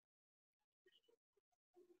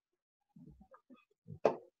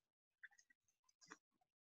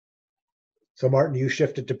 So Martin, you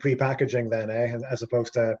shifted to pre-packaging then, as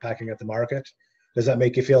opposed to packing at the market. Does that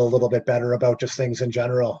make you feel a little bit better about just things in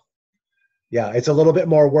general? Yeah, it's a little bit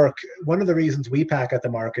more work. One of the reasons we pack at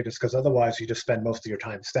the market is because otherwise you just spend most of your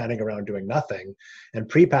time standing around doing nothing. And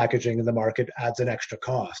pre-packaging in the market adds an extra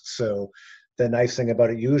cost. So the nice thing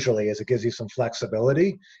about it usually is it gives you some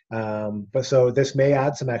flexibility. But so this may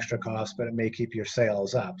add some extra cost, but it may keep your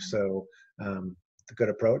sales up. So it's a good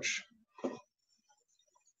approach.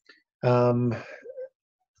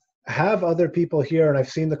 Have other people here, and I've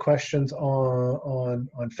seen the questions on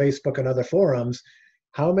Facebook and other forums,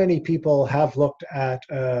 how many people have looked at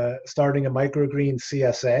starting a microgreen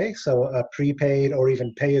CSA, so a prepaid or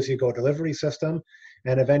even pay-as-you-go delivery system?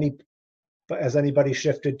 And has anybody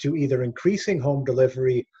shifted to either increasing home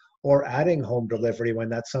delivery or adding home delivery when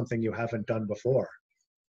that's something you haven't done before?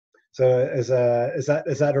 So is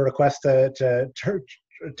that a request to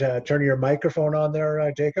turn your microphone on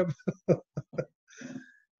there, Jacob?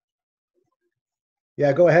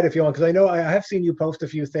 Yeah, go ahead if you want, because I know I have seen you post a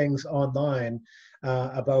few things online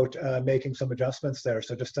about making some adjustments there.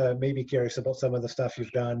 So just maybe curious about some of the stuff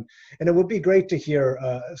you've done. And it would be great to hear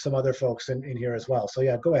some other folks in here as well. So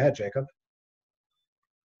yeah, go ahead, Jacob.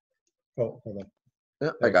 Oh, hold on.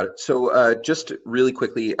 Yeah, I got it. So just really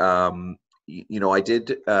quickly, I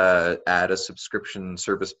did add a subscription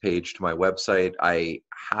service page to my website. I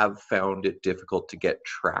have found it difficult to get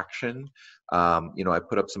traction. I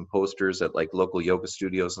put up some posters at like local yoga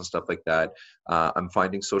studios and stuff like that. I'm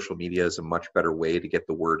finding social media is a much better way to get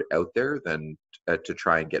the word out there than to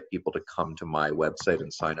try and get people to come to my website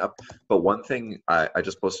and sign up. But one thing, I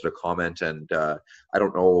just posted a comment, and I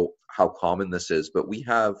don't know how common this is, but we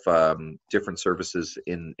have different services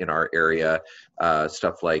in our area,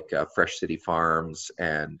 stuff like Fresh City Farms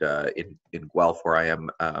and in Guelph, where I am,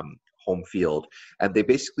 Home Field, and they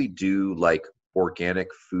basically do like organic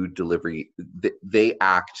food delivery. They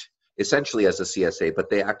act essentially as a CSA, but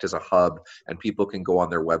they act as a hub, and people can go on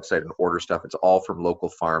their website and order stuff. It's all from local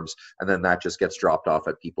farms, and then that just gets dropped off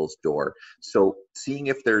at people's door. So seeing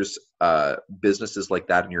if there's businesses like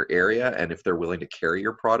that in your area, and if they're willing to carry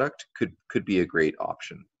your product, could be a great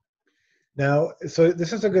option. Now, so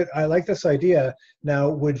this is I like this idea. Now,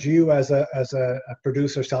 would you as a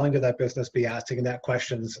producer selling to that business be asking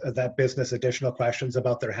that business additional questions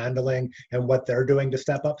about their handling and what they're doing to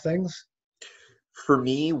step up things? For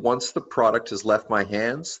me, once the product has left my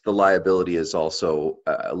hands, the liability is also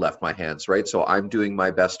left my hands, right? So I'm doing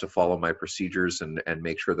my best to follow my procedures and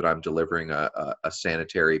make sure that I'm delivering a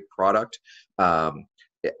sanitary product.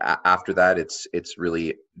 After that, it's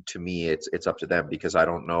really, to me, it's up to them, because I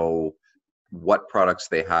don't know what products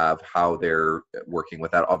they have, how they're working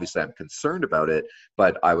with that. Obviously, I'm concerned about it,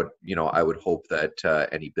 but I would hope that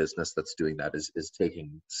any business that's doing that is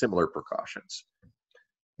taking similar precautions.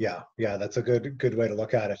 Yeah, that's a good way to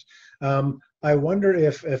look at it. I wonder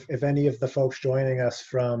if any of the folks joining us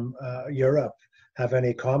from Europe have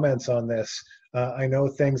any comments on this. I know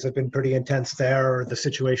things have been pretty intense there. The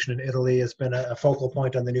situation in Italy has been a focal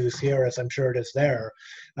point on the news here, as I'm sure it is there.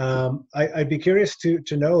 I'd be curious to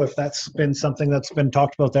know if that's been something that's been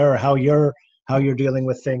talked about there, or how you're dealing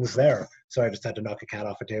with things there. Sorry, I just had to knock a cat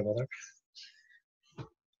off a table there.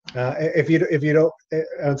 If you don't,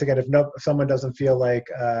 once again, if someone doesn't feel like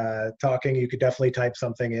talking, you could definitely type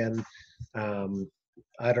something in.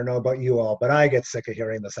 I don't know about you all, but I get sick of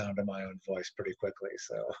hearing the sound of my own voice pretty quickly.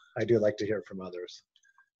 So I do like to hear from others.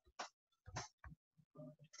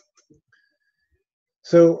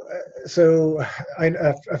 So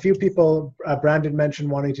a few people, Brandon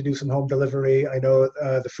mentioned wanting to do some home delivery. I know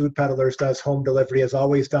the Food Peddlers does home delivery, has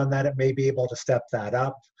always done that. It may be able to step that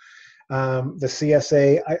up. The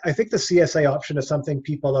CSA, I think the CSA option is something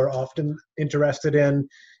people are often interested in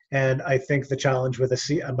And I think the challenge with a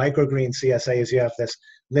microgreen CSA is you have this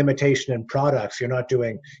limitation in products. You're not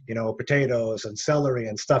doing, potatoes and celery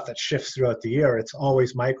and stuff that shifts throughout the year. It's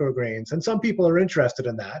always microgreens. And some people are interested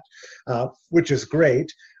in that, which is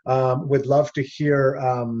great. Would love to hear,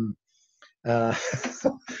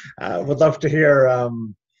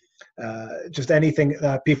 just anything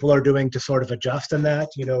that people are doing to sort of adjust in that.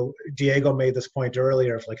 Diego made this point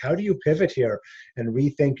earlier of like, how do you pivot here and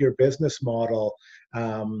rethink your business model,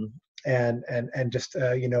 and just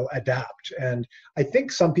adapt. And I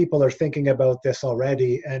think some people are thinking about this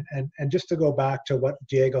already. And just to go back to what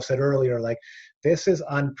Diego said earlier, like, this is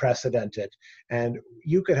unprecedented, and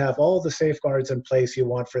you could have all the safeguards in place you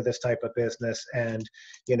want for this type of business. And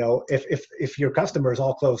if your customers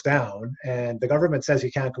all close down and the government says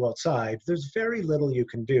you can't go outside, there's very little you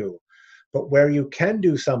can do. But where you can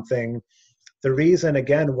do something, the reason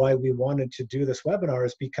again why we wanted to do this webinar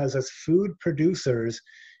is because as food producers,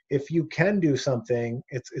 if you can do something,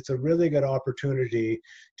 it's a really good opportunity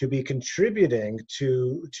to be contributing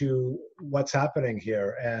to what's happening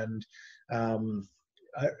here. And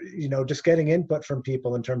just getting input from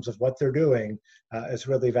people in terms of what they're doing is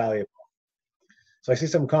really valuable. So I see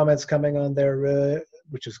some comments coming on there,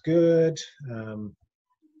 which is good.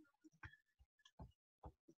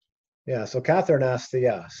 So Catherine asked,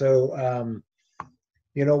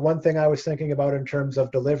 one thing I was thinking about in terms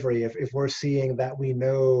of delivery, if we're seeing that we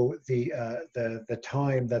know the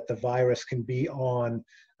time that the virus can be on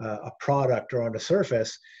a product or on a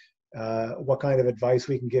surface, what kind of advice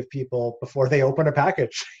we can give people before they open a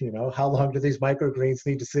package. How long do these microgreens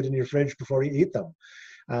need to sit in your fridge before you eat them?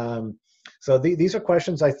 So these are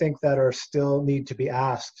questions I think that are still need to be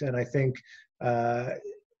asked. And I think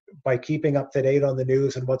by keeping up to date on the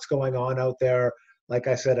news and what's going on out there, like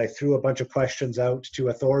I said, I threw a bunch of questions out to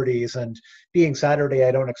authorities, and being Saturday,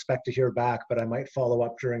 I don't expect to hear back, but I might follow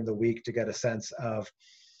up during the week to get a sense of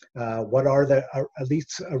what are the at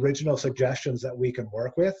least original suggestions that we can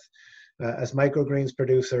work with as microgreens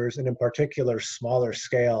producers, and in particular, smaller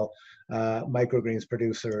scale microgreens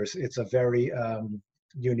producers. It's a very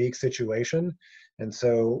unique situation. And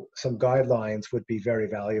so some guidelines would be very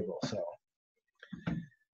valuable. So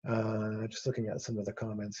just looking at some of the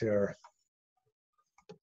comments here.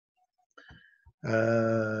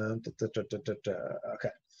 Okay.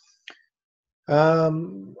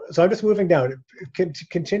 So I'm just moving down.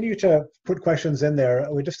 Continue to put questions in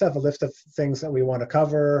there. We just have a list of things that we want to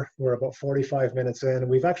cover. We're about 45 minutes in, and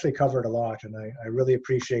we've actually covered a lot, and I really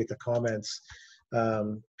appreciate the comments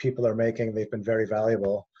people are making. They've been very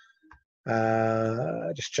valuable.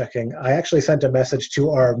 Just checking. I actually sent a message to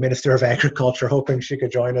our Minister of Agriculture hoping she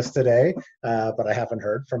could join us today, but I haven't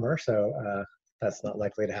heard from her, so that's not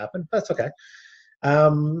likely to happen. That's okay.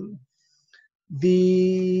 I'm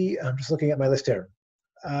just looking at my list here.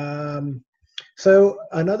 So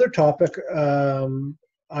another topic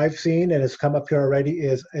I've seen and has come up here already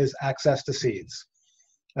is access to seeds.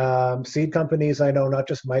 Seed companies, I know, not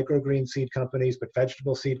just microgreen seed companies, but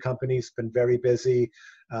vegetable seed companies, been very busy.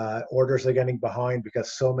 Orders are getting behind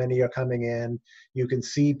because so many are coming in. You can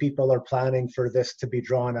see people are planning for this to be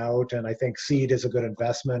drawn out, and I think seed is a good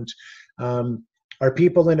investment. Are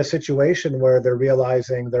people in a situation where they're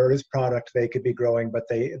realizing there is product they could be growing, but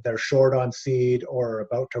they're short on seed or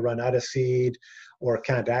about to run out of seed or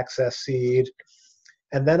can't access seed?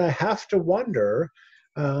 And then I have to wonder,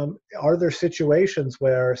 are there situations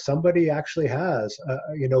where somebody actually has,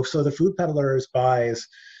 so the food peddlers buys,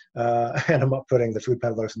 and I'm not putting the food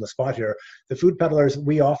peddlers in the spot here. The food peddlers,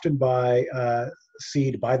 we often buy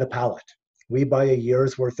seed by the pallet. We buy a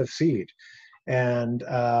year's worth of seed. And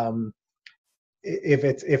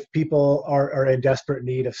if people are in desperate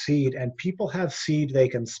need of seed and people have seed they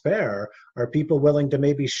can spare, are people willing to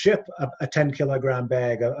maybe ship a 10-kilogram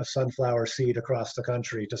bag of sunflower seed across the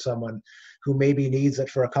country to someone who maybe needs it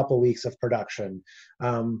for a couple weeks of production?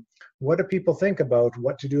 What do people think about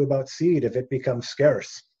what to do about seed if it becomes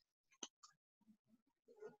scarce?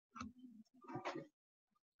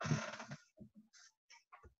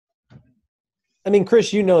 I mean,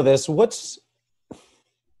 Chris, you know this.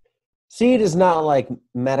 Seed is not like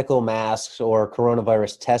medical masks or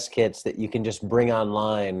coronavirus test kits that you can just bring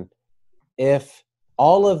online. If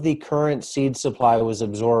all of the current seed supply was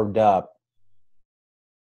absorbed up,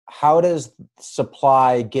 how does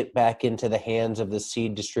supply get back into the hands of the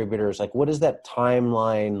seed distributors? Like, what does that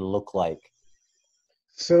timeline look like?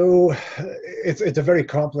 So it's a very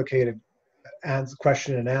complicated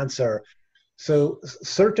question and answer. So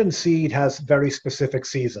certain seed has very specific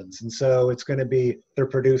seasons. And so it's going to be, they're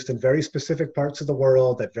produced in very specific parts of the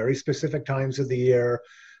world at very specific times of the year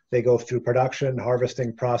They go through production,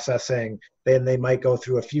 harvesting, processing. Then they might go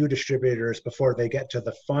through a few distributors before they get to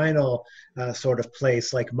the final sort of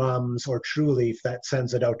place like Mums or True Leaf that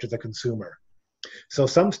sends it out to the consumer. So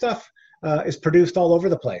some stuff is produced all over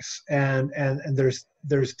the place, and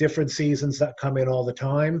there's different seasons that come in all the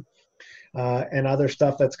time, and other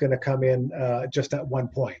stuff that's going to come in just at one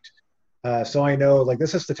point. So I know, like,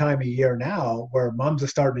 this is the time of year now where Mums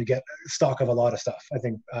is starting to get stock of a lot of stuff. I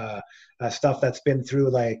think stuff that's been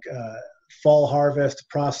through like fall harvest,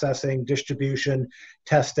 processing, distribution,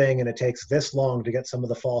 testing, and it takes this long to get some of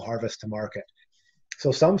the fall harvest to market.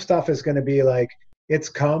 So some stuff is going to be like, it's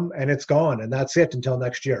come and it's gone, and that's it until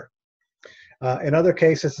next year. In other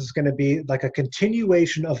cases, it's going to be like a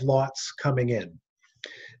continuation of lots coming in.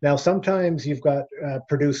 Now, sometimes you've got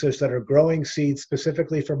producers that are growing seeds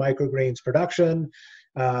specifically for microgreens production.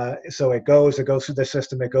 So it goes through the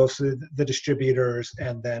system, it goes through the distributors,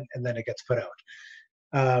 and then it gets put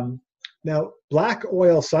out. Now, black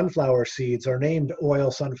oil sunflower seeds are named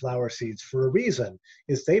oil sunflower seeds for a reason,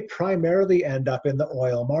 is they primarily end up in the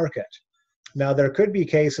oil market. Now, there could be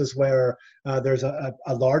cases where there's a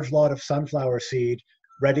large lot of sunflower seed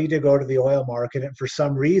ready to go to the oil market, and for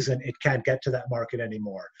some reason it can't get to that market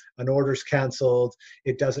anymore. An order's canceled,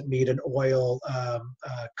 it doesn't meet an oil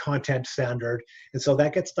content standard, and so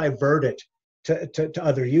that gets diverted to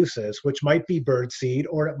other uses, which might be bird seed,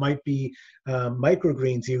 or it might be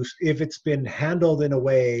microgreens use if it's been handled in a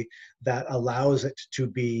way that allows it to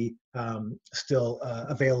be still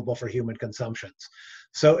available for human consumptions.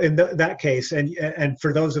 So in that case, and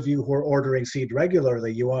for those of you who are ordering seed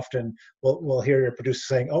regularly, you often will hear your producer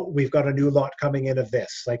saying, oh, we've got a new lot coming in of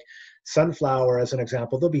this. Like sunflower, as an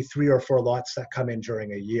example, there'll be 3 or 4 lots that come in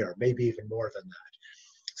during a year, maybe even more than that.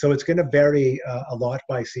 So it's going to vary a lot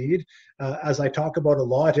by seed. As I talk about a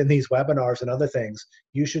lot in these webinars and other things,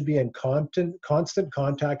 you should be in constant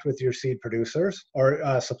contact with your seed producers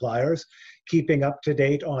or suppliers, keeping up to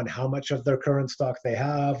date on how much of their current stock they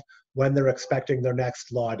have, when they're expecting their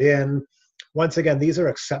next lot in. Once again, these are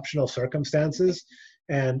exceptional circumstances,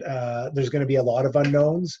 and there's going to be a lot of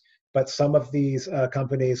unknowns, but some of these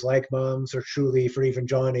companies like Mums or True Leaf or even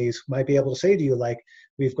Johnny's might be able to say to you, like,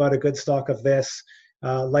 we've got a good stock of this.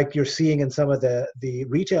 Like you're seeing in some of the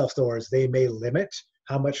retail stores, they may limit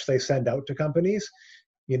how much they send out to companies.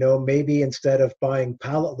 You know, maybe instead of buying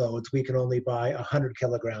pallet loads, we can only buy 100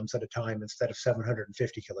 kilograms at a time instead of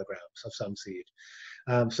 750 kilograms of some seed.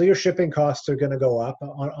 So your shipping costs are going to go up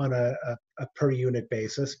on a per unit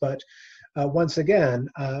basis. But once again,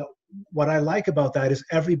 what I like about that is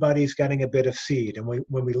everybody's getting a bit of seed. And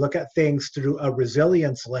when we look at things through a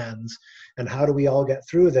resilience lens and how do we all get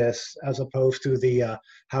through this, as opposed to the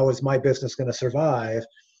how is my business going to survive,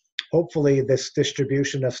 hopefully this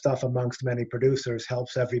distribution of stuff amongst many producers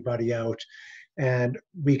helps everybody out, and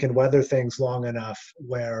we can weather things long enough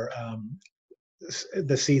where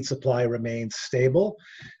the seed supply remains stable.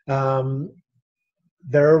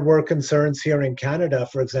 There were concerns here in Canada,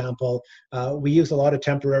 for example. We use a lot of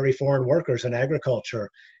temporary foreign workers in agriculture.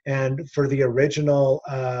 And for the original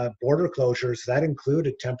border closures, that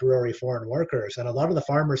included temporary foreign workers. And a lot of the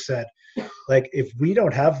farmers said, like, if we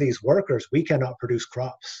don't have these workers, we cannot produce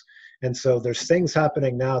crops. And so there's things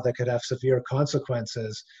happening now that could have severe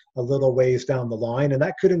consequences a little ways down the line, and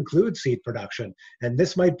that could include seed production. And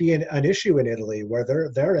this might be an issue in Italy, where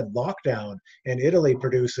they're in lockdown, and Italy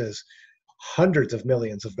produces hundreds of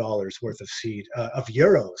millions of dollars worth of seed, of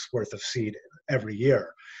euros worth of seed every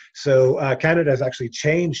year. So Canada has actually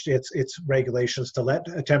changed its regulations to let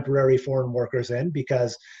temporary foreign workers in,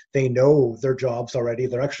 because they know their jobs already.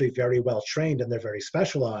 They're actually very well trained and they're very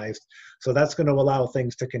specialized. So that's going to allow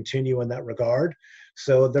things to continue in that regard.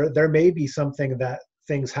 So there may be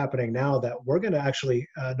things happening now that we're going to actually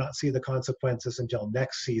not see the consequences until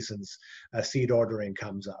next season's seed ordering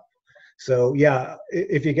comes up. So yeah,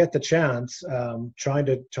 if you get the chance, trying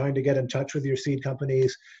to get in touch with your seed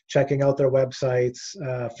companies, checking out their websites.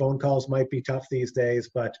 Phone calls might be tough these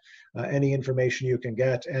days, but any information you can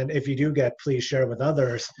get, and if you do get, please share with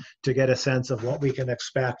others to get a sense of what we can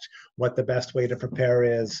expect, what the best way to prepare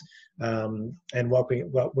is, and what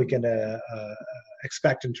we can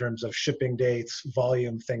expect in terms of shipping dates,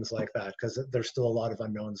 volume, things like that, because there's still a lot of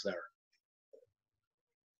unknowns there.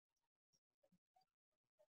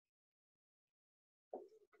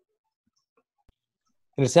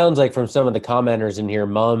 And it sounds like from some of the commenters in here,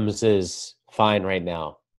 Mums is fine right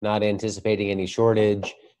now, not anticipating any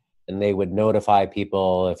shortage, and they would notify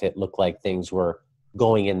people if it looked like things were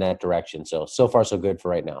going in that direction. So far, so good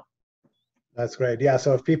for right now. That's great. Yeah.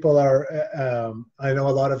 So if people are, I know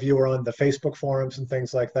a lot of you are on the Facebook forums and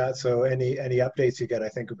things like that. So any updates you get, I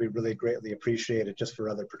think would be really greatly appreciated just for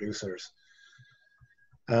other producers.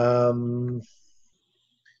 Um,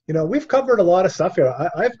 we've covered a lot of stuff here.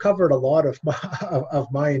 I've covered a lot of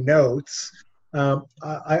my notes.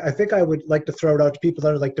 I think I would like to throw it out to people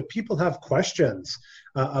that are like, do people have questions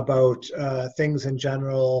about things in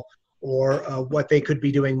general, or what they could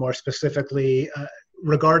be doing more specifically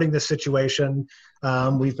regarding this situation?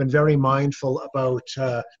 We've been very mindful about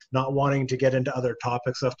not wanting to get into other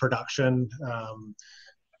topics of production.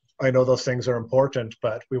 I know those things are important,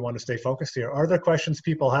 but we want to stay focused here. Are there questions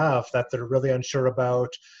people have that they're really unsure about,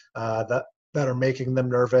 that are making them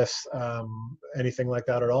nervous? Anything like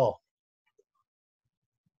that at all?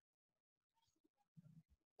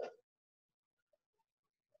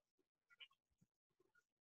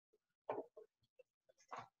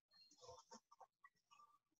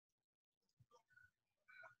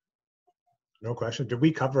 No question. Did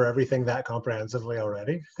we cover everything that comprehensively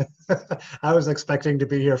already? I was expecting to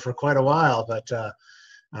be here for quite a while, but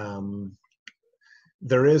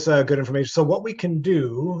there is good information. So what we can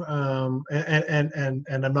do, and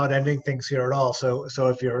I'm not ending things here at all. So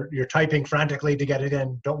if you're typing frantically to get it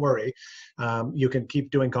in, don't worry. You can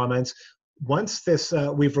keep doing comments. Once this,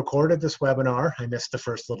 we've recorded this webinar. I missed the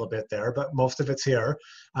first little bit there, but most of it's here.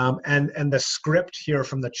 And the script here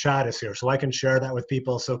from the chat is here. So I can share that with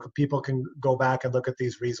people so people can go back and look at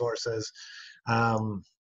these resources. Yeah,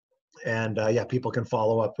 people can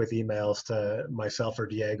follow up with emails to myself or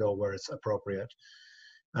Diego where it's appropriate.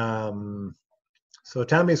 So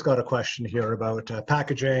Tammy's got a question here about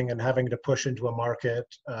packaging and having to push into a market.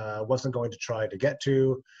 Wasn't going to try to get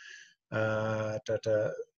to.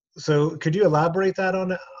 So could you elaborate that on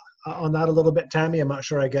that a little bit, Tammy? I'm not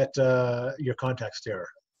sure I get your context here.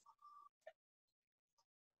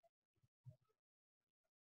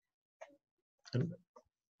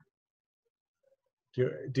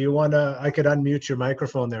 Do you want to? I could unmute your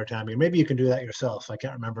microphone there, Tammy. Maybe you can do that yourself. I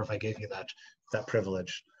can't remember if I gave you that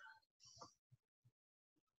privilege.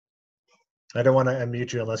 I don't want to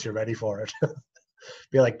unmute you unless you're ready for it.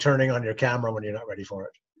 Be like turning on your camera when you're not ready for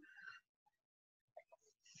it.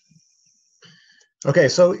 Okay,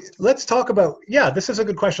 so let's talk about, yeah, this is a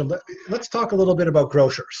good question. Let's talk a little bit about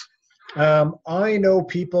grocers. I know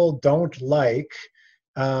people don't like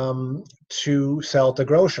to sell to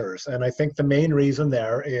grocers, and I think the main reason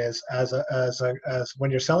there is as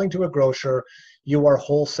when you're selling to a grocer, you are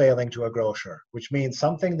wholesaling to a grocer, which means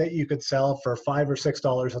something that you could sell for $5 or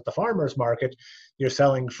 $6 at the farmer's market, you're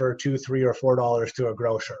selling for $2, $3, or $4 to a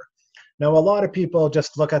grocer. Now, a lot of people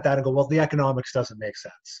just look at that and go, well, the economics doesn't make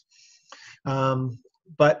sense.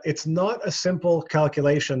 But it's not a simple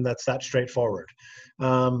calculation that's that straightforward.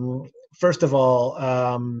 First of all,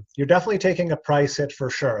 you're definitely taking a price hit for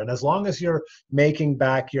sure. And as long as you're making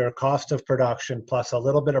back your cost of production plus a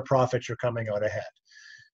little bit of profit, you're coming out ahead.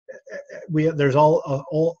 There's a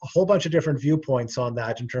whole bunch of different viewpoints on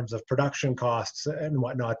that in terms of production costs and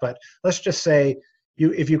whatnot. But let's just say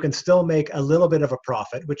if you can still make a little bit of a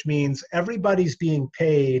profit, which means everybody's being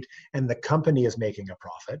paid and the company is making a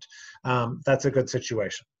profit, that's a good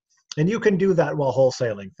situation. And you can do that while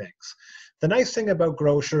wholesaling things. The nice thing about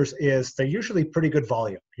grocers is they're usually pretty good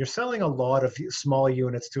volume. You're selling a lot of small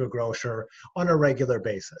units to a grocer on a regular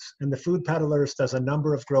basis. And the Food Peddlers does a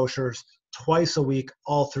number of grocers twice a week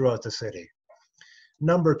all throughout the city.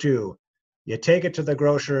 Number two, you take it to the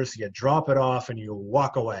grocers, you drop it off, and you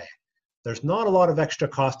walk away. There's not a lot of extra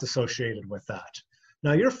cost associated with that.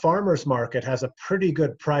 Now, your farmer's market has a pretty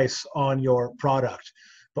good price on your product.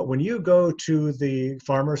 But when you go to the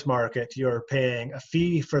farmer's market, you're paying a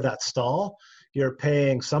fee for that stall. You're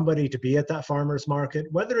paying somebody to be at that farmer's market.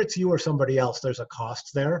 Whether it's you or somebody else, there's a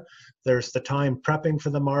cost there. There's the time prepping for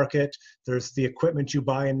the market. There's the equipment you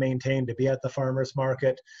buy and maintain to be at the farmer's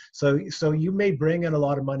market. So you may bring in a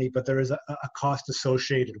lot of money, but there is a cost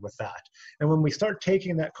associated with that. And when we start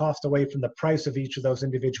taking that cost away from the price of each of those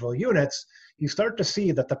individual units, you start to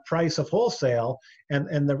see that the price of wholesale and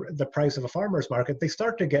the price of a farmer's market, they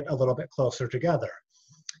start to get a little bit closer together.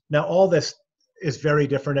 Now, all this is very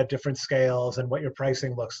different at different scales and what your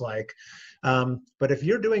pricing looks like. But if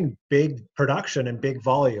you're doing big production and big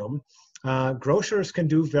volume, grocers can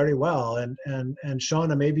do very well. And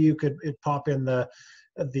Shauna, maybe you could pop in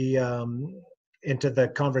into the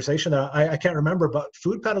conversation there. I can't remember, but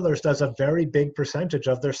Food Peddlers does a very big percentage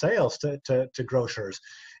of their sales to grocers,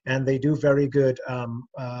 and they do very good.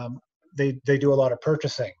 They do a lot of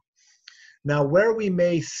purchasing. Now, where we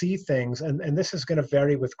may see things, and this is going to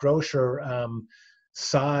vary with grocer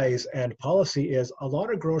size and policy is a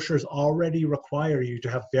lot of grocers already require you to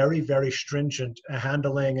have very, very stringent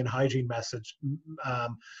handling and hygiene methods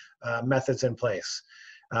in place.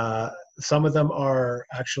 Some of them are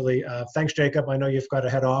actually, thanks Jacob, I know you've got to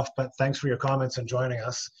head off, but thanks for your comments and joining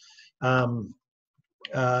us. Some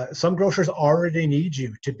grocers already need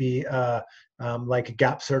you to be like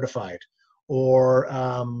GAP certified, or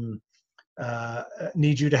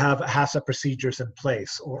need you to have HACCP procedures in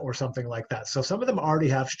place, or something like that. So some of them already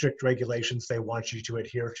have strict regulations they want you to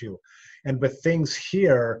adhere to. And with things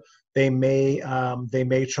here, they may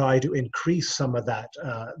try to increase some of that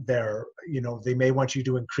they may want you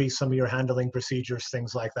to increase some of your handling procedures,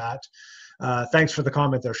 things like that. Thanks for the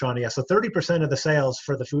comment there, Shawnee. Yeah, so 30% of the sales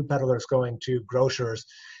for the food peddlers going to grocers.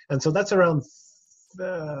 And so that's around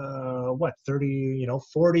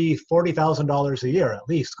 $40,000 a year at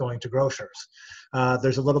least going to grocers.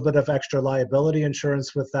 There's a little bit of extra liability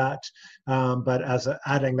insurance with that, but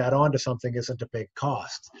adding that on to something isn't a big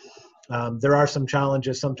cost. There are some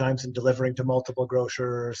challenges sometimes in delivering to multiple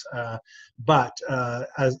grocers, but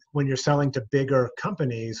when you're selling to bigger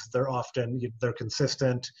companies, they're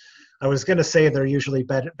consistent. I was going to say they're usually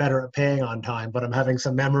better at paying on time, but I'm having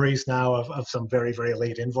some memories now of some very, very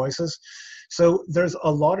late invoices. So there's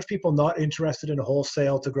a lot of people not interested in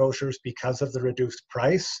wholesale to grocers because of the reduced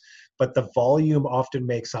price, but the volume often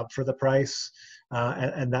makes up for the price,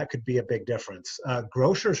 and that could be a big difference.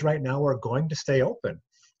 Grocers right now are going to stay open.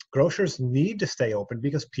 Grocers need to stay open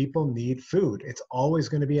because people need food. It's always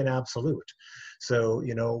going to be an absolute. So,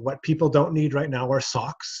 what people don't need right now are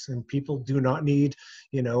socks, and people do not need,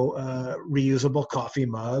 reusable coffee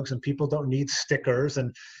mugs, and people don't need stickers.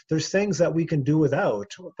 And there's things that we can do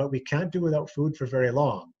without, but we can't do without food for very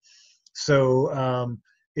long. So,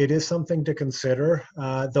 it is something to consider,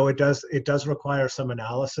 though it does require some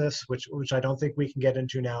analysis, which I don't think we can get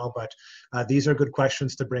into now, but these are good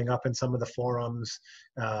questions to bring up in some of the forums.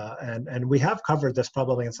 And we have covered this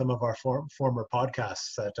probably in some of our former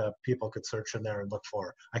podcasts that people could search in there and look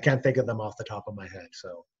for. I can't think of them off the top of my head,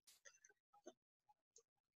 so.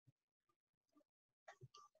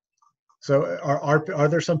 So are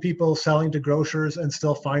there some people selling to grocers and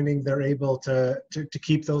still finding they're able to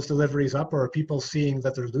keep those deliveries up, or are people seeing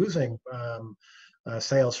that they're losing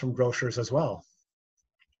sales from grocers as well?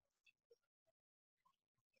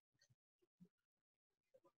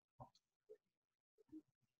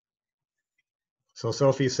 So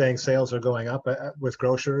Sophie's saying sales are going up with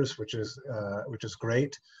grocers, which is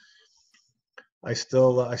great. I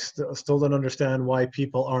still don't understand why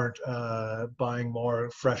people aren't buying more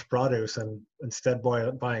fresh produce and instead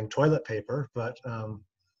buying toilet paper, but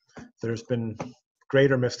there's been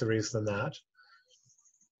greater mysteries than that.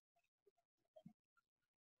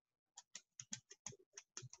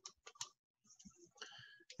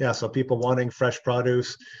 Yeah, so people wanting fresh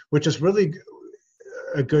produce, which is really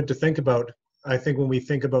good to think about. I think when we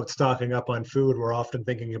think about stocking up on food, we're often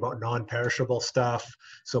thinking about non-perishable stuff,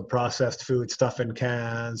 so processed food, stuff in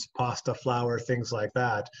cans, pasta, flour, things like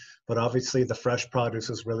that. But obviously the fresh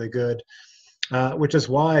produce is really good, which is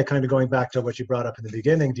why, kind of going back to what you brought up in the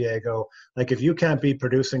beginning, Diego, like if you can't be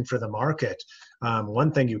producing for the market,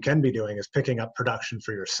 one thing you can be doing is picking up production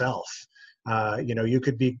for yourself. You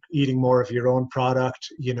could be eating more of your own product.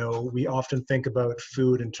 We often think about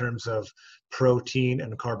food in terms of protein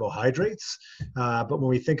and carbohydrates, but when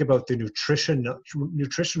we think about the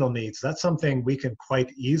nutritional needs, that's something we can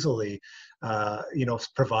quite easily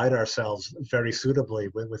provide ourselves very suitably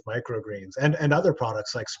with microgreens and other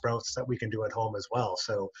products like sprouts that we can do at home as well.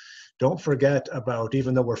 So don't forget about,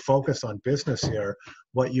 even though we're focused on business here,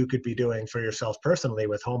 what you could be doing for yourself personally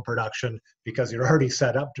with home production, because you're already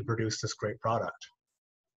set up to produce this great product.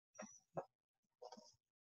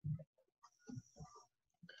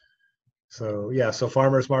 So yeah, so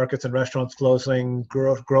farmers markets and restaurants closing,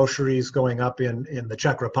 groceries going up in the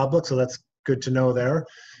Czech Republic. So that's good to know there.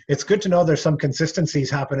 It's good to know there's some consistencies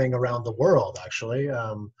happening around the world, actually.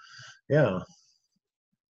 Yeah.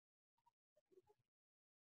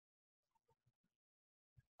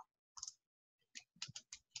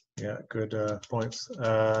 Yeah, good points.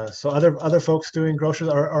 So other folks doing grocers,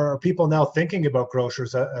 are people now thinking about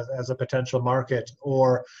grocers as a potential market,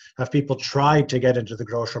 or have people tried to get into the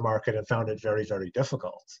grocery market and found it very, very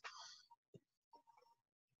difficult?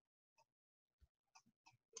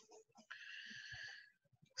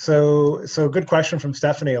 So good question from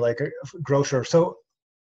Stephanie, like a grocer. So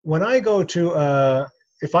when I go to,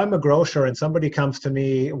 if I'm a grocer and somebody comes to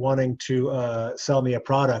me wanting to sell me a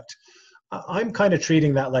product, I'm kind of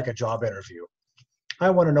treating that like a job interview. I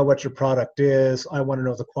want to know what your product is. I want to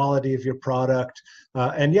know the quality of your product.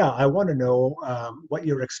 And yeah, I want to know what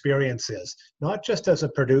your experience is, not just as a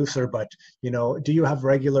producer, but, do you have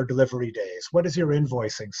regular delivery days? What is your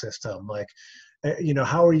invoicing system? Like,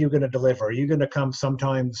 how are you going to deliver? Are you going to come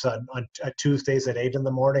sometimes on Tuesdays at 8 in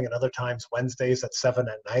the morning and other times Wednesdays at 7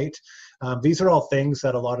 at night? These are all things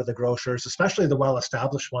that a lot of the grocers, especially the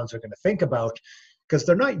well-established ones, are going to think about, because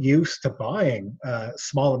they're not used to buying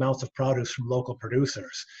small amounts of produce from local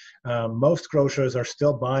producers. Most grocers are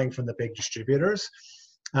still buying from the big distributors.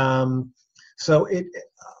 So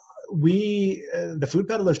the food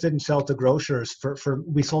peddlers didn't sell to grocers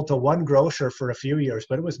we sold to one grocer for a few years,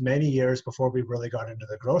 but it was many years before we really got into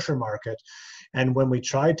the grocer market. And when we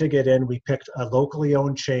tried to get in, we picked a locally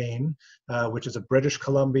owned chain, which is a British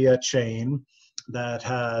Columbia chain that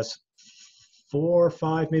has 4,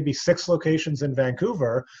 5, maybe 6 locations in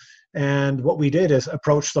Vancouver. And what we did is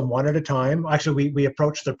approach them one at a time. Actually, we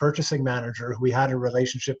approached the purchasing manager who we had a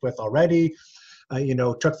relationship with already,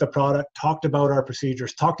 took the product, talked about our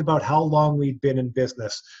procedures, talked about how long we'd been in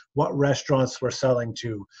business, what restaurants we're selling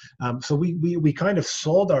to. So we kind of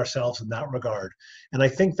sold ourselves in that regard. And I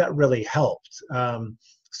think that really helped.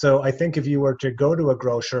 So I think if you were to go to a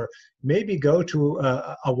grocer, maybe go to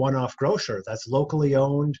a one-off grocer that's locally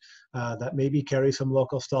owned, that maybe carries some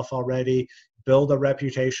local stuff already, build a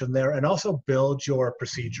reputation there, and also build your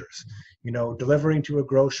procedures. Delivering to a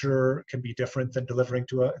grocer can be different than delivering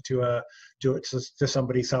to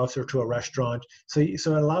somebody's house or to a restaurant. So it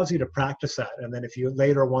allows you to practice that. And then if you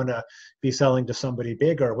later want to be selling to somebody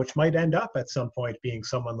bigger, which might end up at some point being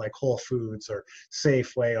someone like Whole Foods or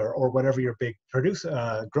Safeway or whatever your big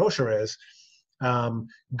grocer is,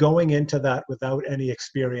 going into that without any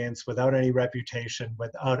experience, without any reputation,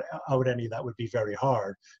 without any, that would be very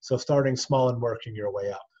hard. So starting small and working your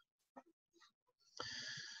way up.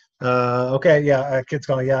 Okay, yeah, kid's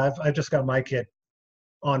going, yeah, I've just got my kid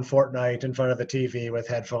on Fortnite in front of the TV with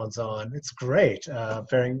headphones on. It's great.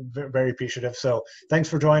 Very, very appreciative. So thanks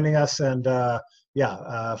for joining us, and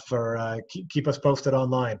keep us posted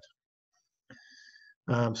online.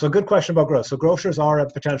 So good question about growth. So grocers are a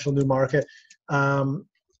potential new market.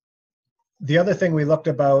 The other thing we looked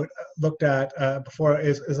at before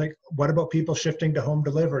is like, what about people shifting to home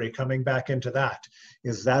delivery, coming back into that?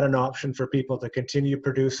 Is that an option for people to continue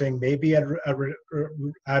producing, maybe at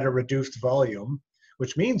a reduced volume,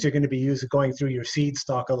 which means you're going to be going through your seed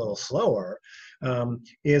stock a little slower?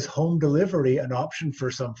 Is home delivery an option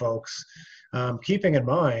for some folks? Keeping in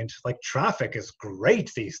mind, like, traffic is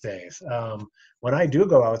great these days. When I do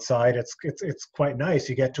go outside, it's quite nice.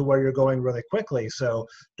 You get to where you're going really quickly. So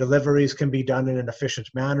deliveries can be done in an efficient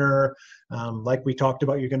manner. Like we talked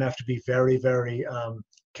about, you're going to have to be very, very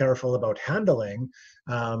careful about handling.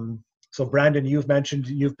 So Brandon, you've mentioned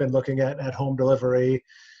you've been looking at home delivery.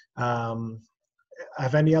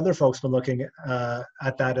 Have any other folks been looking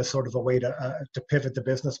at that as sort of a way to pivot the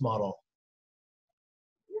business model?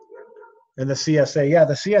 And the CSA, yeah,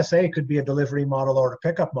 the CSA could be a delivery model or a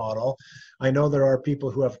pickup model. I know there are people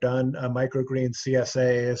who have done microgreen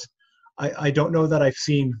CSAs. I don't know that I've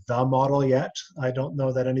seen the model yet. I don't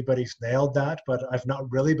know that anybody's nailed that, but I've not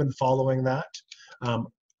really been following that.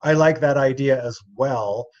 I like that idea as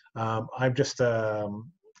well. I'm just, I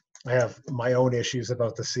have my own issues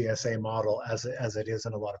about the CSA model as it is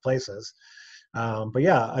in a lot of places. But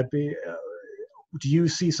yeah, do you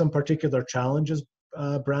see some particular challenges,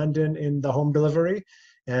 Brandon, in the home delivery,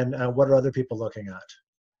 and what are other people looking at?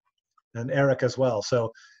 And Eric as well.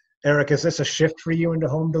 So Eric, is this a shift for you into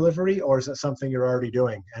home delivery, or is it something you're already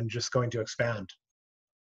doing and just going to expand?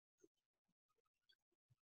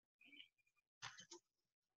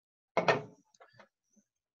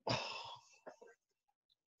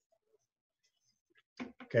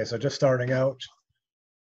 Okay, so just starting out.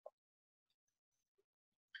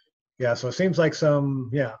 Yeah, so it seems like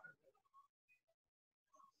yeah.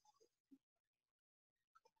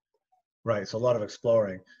 Right, so a lot of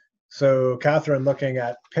exploring. So Catherine, looking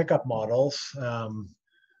at pickup models.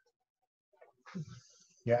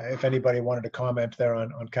 Yeah, if anybody wanted to comment there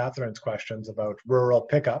on Catherine's questions about rural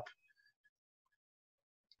pickup.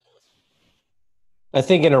 I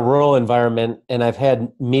think in a rural environment, and I've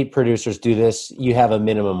had meat producers do this, you have a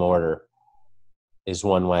minimum order is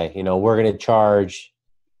one way. We're going to charge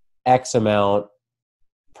X amount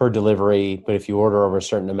per delivery, but if you order over a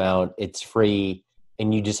certain amount, it's free.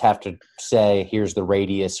 And you just have to say, here's the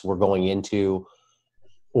radius we're going into,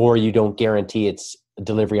 or you don't guarantee it's a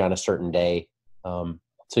delivery on a certain day.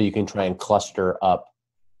 So you can try and cluster up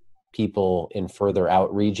people in further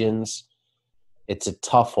out regions. It's a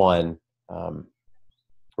tough one.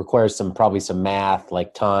 Requires probably some math,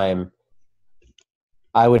 like time.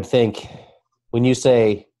 I would think when you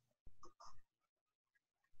say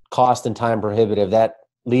cost and time prohibitive, that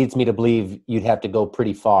leads me to believe you'd have to go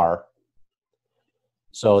pretty far.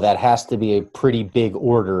 So that has to be a pretty big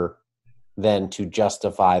order then to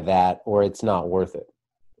justify that, or it's not worth it.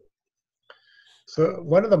 So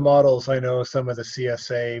one of the models I know some of the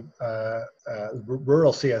CSA,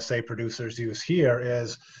 rural CSA producers use here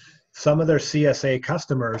is some of their CSA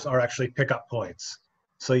customers are actually pickup points.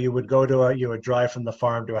 So you would you would drive from the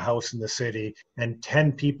farm to a house in the city, and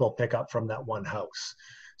 10 people pick up from that one house.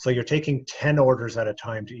 So you're taking 10 orders at a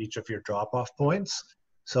time to each of your drop-off points.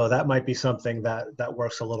 So that might be something that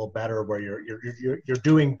works a little better, where you're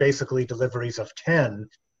doing basically deliveries of 10,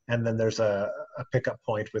 and then there's a pickup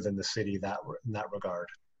point within the city in that regard.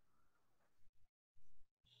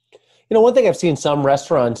 You know, one thing I've seen some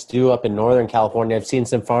restaurants do up in Northern California, I've seen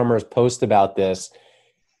some farmers post about this,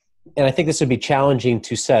 and I think this would be challenging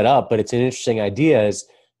to set up, but it's an interesting idea, is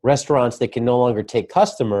restaurants that can no longer take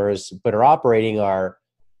customers but are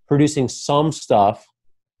producing some stuff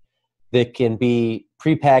that can be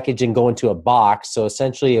prepackaged and go into a box. So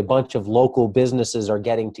essentially a bunch of local businesses are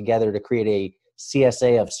getting together to create a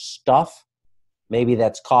CSA of stuff. Maybe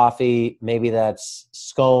that's coffee, maybe that's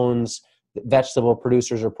scones. Vegetable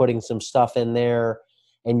producers are putting some stuff in there,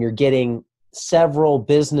 and you're getting several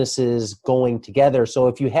businesses going together. So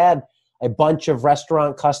if you had a bunch of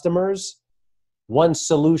restaurant customers, one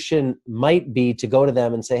solution might be to go to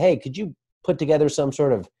them and say, hey, could you put together some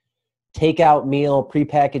sort of takeout meal,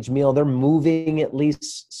 prepackaged meal? They're moving at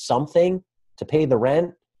least something to pay the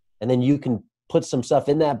rent, and then you can put some stuff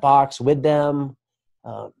in that box with them.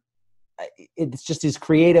 It's just these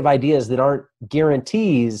creative ideas that aren't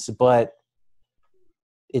guarantees, but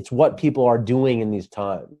it's what people are doing in these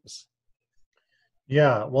times.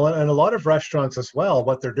 Yeah, well, and a lot of restaurants as well,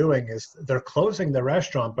 what they're doing is they're closing the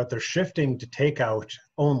restaurant, but they're shifting to takeout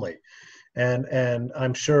only. And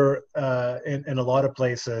I'm sure in a lot of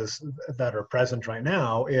places that are present right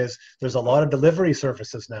now there's a lot of delivery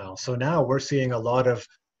services now. So now we're seeing a lot of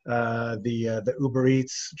the Uber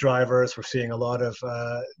Eats drivers. We're seeing a lot of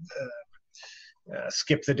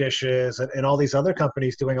Skip the Dishes and all these other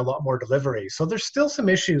companies doing a lot more delivery. So there's still some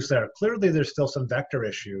issues there. Clearly, there's still some vector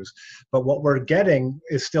issues, but what we're getting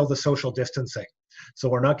is still the social distancing. So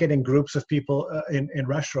we're not getting groups of people in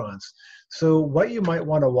restaurants. So what you might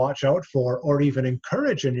want to watch out for, or even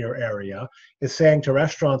encourage in your area, is saying to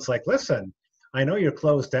restaurants like, listen, I know you're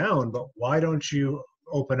closed down, but why don't you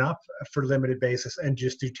open up for limited basis and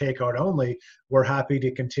just do takeout only? We're happy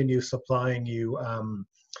to continue supplying you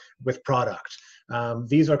with product.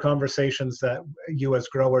 These are conversations that you as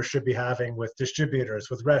growers should be having with distributors,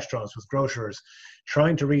 with restaurants, with grocers,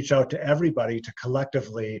 trying to reach out to everybody to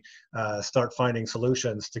collectively start finding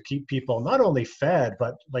solutions to keep people not only fed,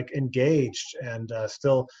 but like engaged and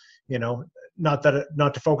still, not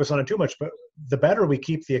to focus on it too much, but the better we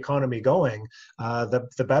keep the economy going,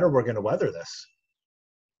 the better we're going to weather this.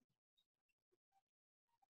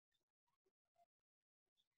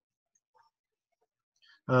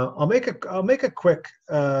 I'll make a quick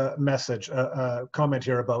comment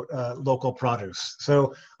here about local produce.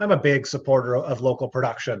 So I'm a big supporter of local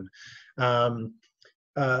production.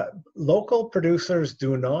 Local producers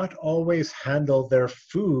do not always handle their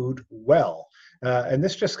food well. And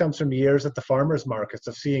this just comes from years at the farmers markets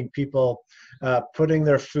of seeing people putting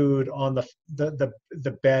their food on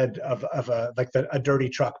the bed of a dirty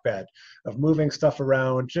truck bed, of moving stuff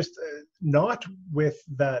around, just not with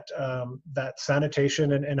that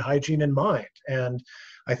sanitation and hygiene in mind. And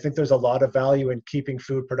I think there's a lot of value in keeping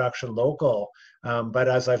food production local. But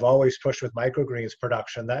as I've always pushed with microgreens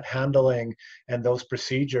production, that handling and those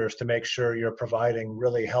procedures to make sure you're providing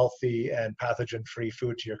really healthy and pathogen-free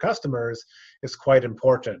food to your customers is quite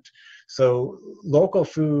important. So local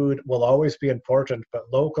food will always be important, but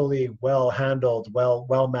locally well-handled,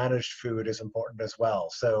 well-managed food is important as well.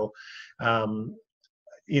 So,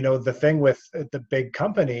 the thing with the big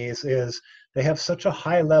companies is they have such a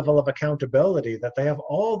high level of accountability that they have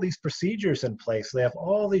all these procedures in place. They have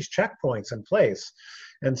all these checkpoints in place.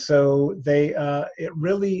 And so they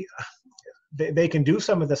can do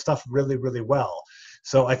some of this stuff really, really well.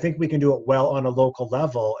 So I think we can do it well on a local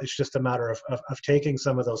level. It's just a matter of taking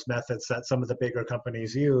some of those methods that some of the bigger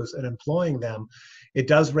companies use and employing them. It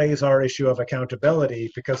does raise our issue of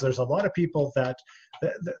accountability, because there's a lot of people that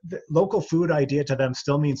the local food idea to them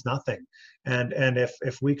still means nothing. And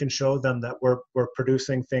if we can show them that we're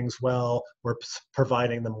producing things well, we're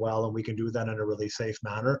providing them well, and we can do that in a really safe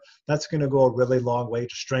manner, that's going to go a really long way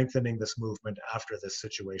to strengthening this movement after this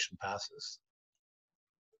situation passes.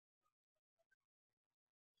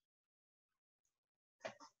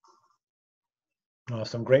 Oh,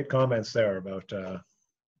 some great comments there about,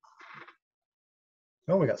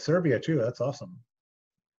 oh, we got Serbia too. That's awesome.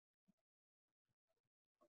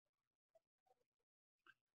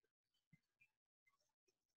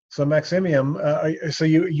 So Maximium, so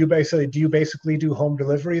you basically, do you basically do home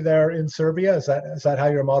delivery there in Serbia? Is that how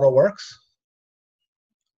your model works?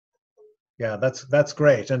 Yeah, that's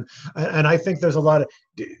great, and I think there's a lot of.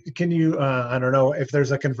 Can you? I don't know if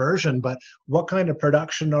there's a conversion, but what kind of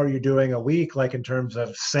production are you doing a week, like in terms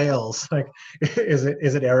of sales? Like, is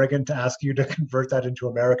it arrogant to ask you to convert that into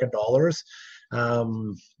American dollars,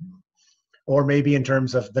 um, or maybe in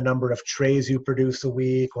terms of the number of trays you produce a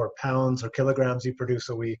week, or pounds or kilograms you produce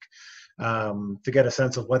a week, to get a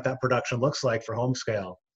sense of what that production looks like for home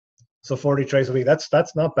scale? So 40 trays a week.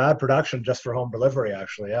 That's not bad production just for home delivery,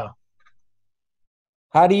 actually. Yeah.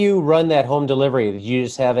 How do you run that home delivery? Do you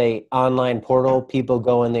just have a online portal? People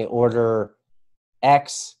go and they order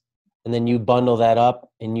X, and then you bundle that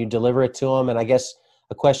up and you deliver it to them. And I guess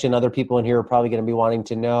a question other people in here are probably going to be wanting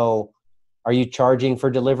to know, are you charging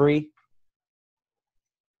for delivery?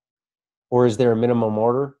 Or is there a minimum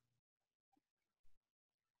order?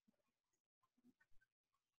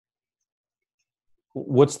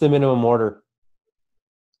 What's the minimum order?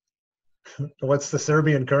 What's the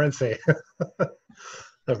Serbian currency?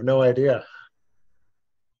 I have no idea.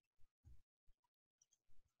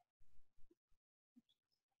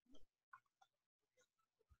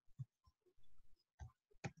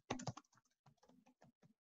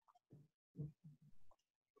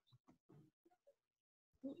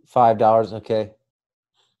 $5. Okay.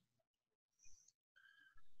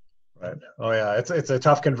 Right. Oh yeah, it's a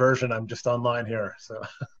tough conversion. I'm just online here, so.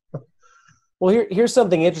 Well, here's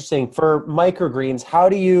something interesting for microgreens. How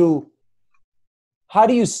do you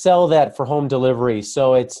sell that for home delivery?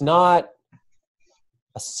 So it's not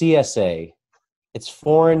a CSA. It's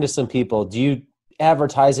foreign to some people. Do you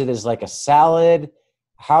advertise it as like a salad?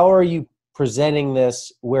 How are you presenting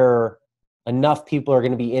this where enough people are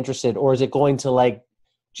going to be interested, or is it going to like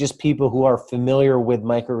just people who are familiar with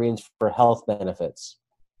microgreens for health benefits?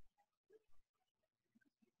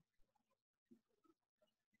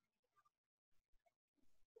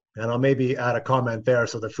 And I'll maybe add a comment there.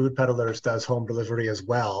 So the Food Peddlers does home delivery as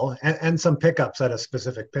well, and some pickups at a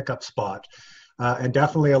specific pickup spot. And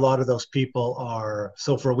definitely a lot of those people are,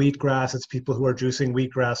 so for wheatgrass, it's people who are juicing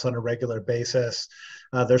wheatgrass on a regular basis.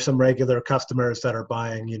 There's some regular customers that are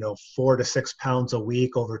buying, 4 to 6 pounds a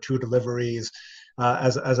week over 2 deliveries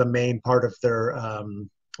as a main part of their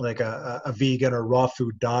like a vegan or raw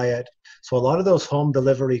food diet. So a lot of those home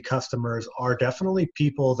delivery customers are definitely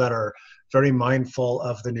people that are very mindful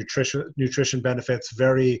of the nutrition benefits,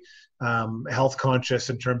 very health conscious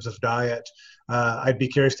in terms of diet. I'd be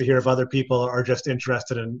curious to hear if other people are just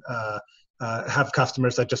interested in have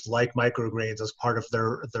customers that just like microgreens as part of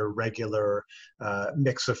their regular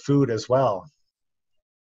mix of food as well.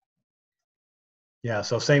 Yeah,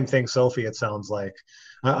 so same thing, Sophie, it sounds like.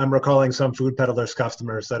 I'm recalling some Food Peddlers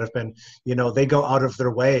customers that have been, they go out of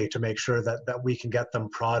their way to make sure that we can get them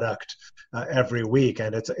product every week.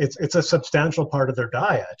 And it's a substantial part of their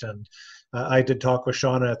diet. And I did talk with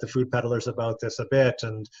Shauna at the Food Peddlers about this a bit,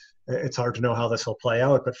 and it's hard to know how this will play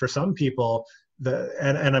out. But for some people,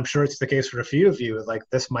 and I'm sure it's the case for a few of you, like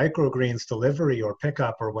this microgreens delivery or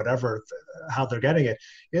pickup or whatever, how they're getting it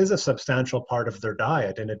is a substantial part of their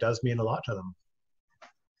diet, and it does mean a lot to them.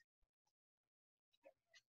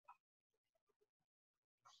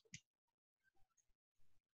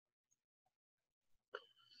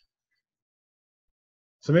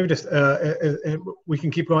 So maybe just we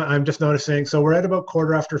can keep going. I'm just noticing. So we're at about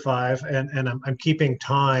 5:15, and I'm keeping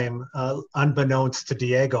time, unbeknownst to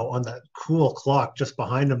Diego, on that cool clock just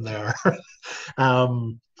behind him there.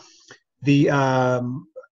 The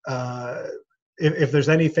if there's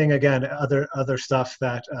anything, again, other stuff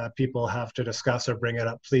that people have to discuss or bring it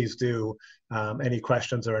up, please do. Any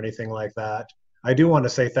questions or anything like that. I do want to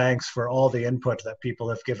say thanks for all the input that people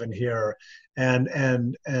have given here, and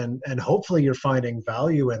hopefully you're finding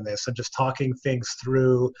value in this and just talking things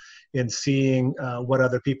through, and seeing what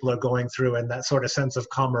other people are going through, and that sort of sense of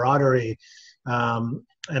camaraderie. And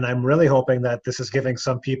I'm really hoping that this is giving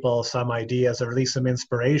some people some ideas, or at least some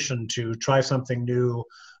inspiration to try something new,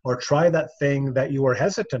 or try that thing that you were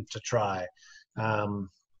hesitant to try.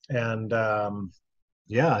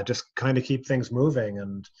 Yeah, just kind of keep things moving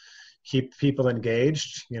and keep people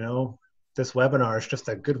engaged. This webinar is just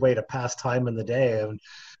a good way to pass time in the day. And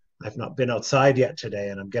I've not been outside yet today,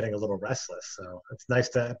 and I'm getting a little restless. So it's nice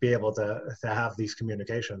to be able to have these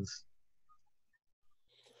communications.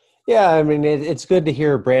 Yeah, I mean, it's good to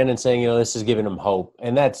hear Brandon saying, this is giving him hope.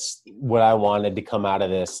 And that's what I wanted to come out of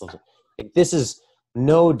this. This is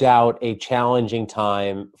no doubt a challenging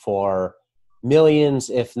time for millions,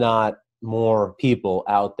 if not more people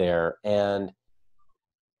out there. And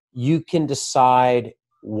you can decide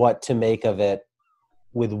what to make of it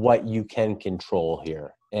with what you can control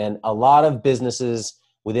here. And a lot of businesses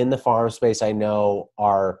within the farm space I know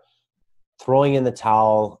are throwing in the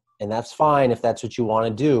towel, and that's fine if that's what you want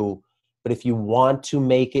to do. But if you want to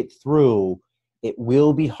make it through, it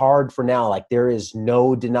will be hard for now. Like, there is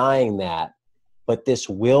no denying that. But this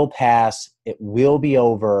will pass. It will be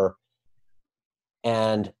over.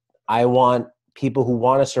 And I want people who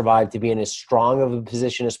want to survive to be in as strong of a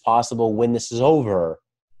position as possible when this is over,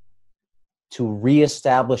 to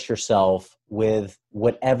reestablish yourself with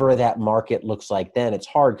whatever that market looks like then. It's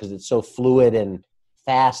hard because it's so fluid and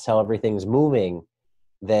fast how everything's moving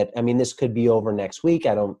that, I mean, this could be over next week.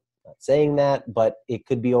 Not saying that, but it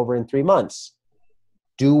could be over in 3 months.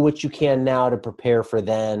 Do what you can now to prepare for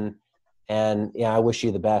then. And yeah, I wish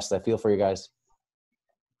you the best. I feel for you guys.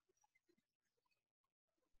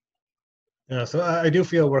 Yeah, so I do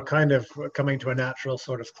feel we're kind of coming to a natural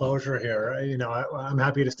sort of closure here. You know, I'm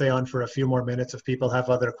happy to stay on for a few more minutes if people have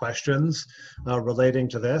other questions relating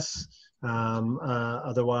to this.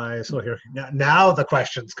 Otherwise, so here now the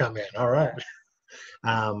questions come in. All right.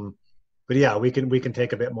 But yeah, we can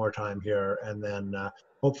take a bit more time here, and then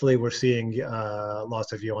hopefully we're seeing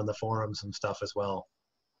lots of you on the forums and stuff as well.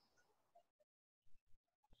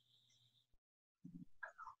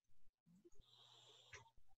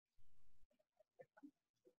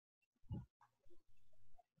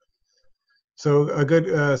 So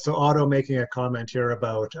so Otto making a comment here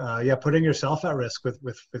about putting yourself at risk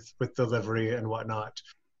with delivery and whatnot.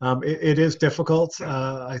 It is difficult.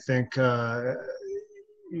 I think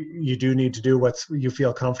you do need to do what you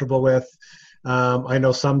feel comfortable with. I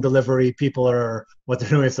know some delivery people what they're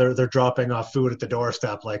doing is they're dropping off food at the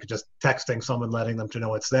doorstep, like just texting someone, letting them to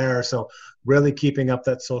know it's there. So really keeping up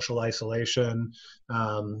that social isolation.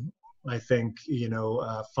 I think,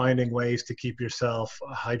 finding ways to keep yourself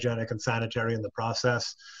hygienic and sanitary in the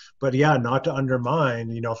process. But yeah, not to undermine,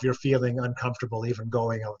 if you're feeling uncomfortable even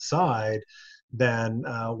going outside, then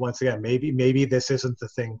once again, maybe this isn't the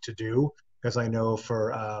thing to do, because I know for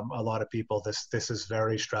a lot of people, this is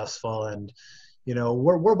very stressful, and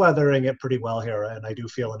we're weathering it pretty well here, and I do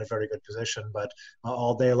feel in a very good position. But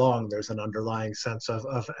all day long, there's an underlying sense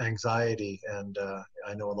of anxiety, and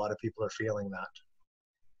I know a lot of people are feeling that.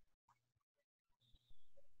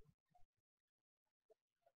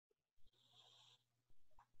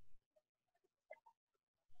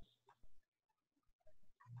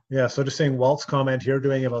 Yeah, so just saying Walt's comment here,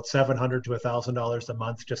 doing about $700 to $1,000 a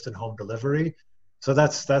month just in home delivery. So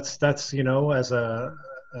that's as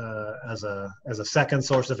a second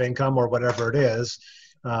source of income or whatever it is.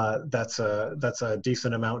 That's a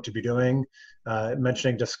decent amount to be doing.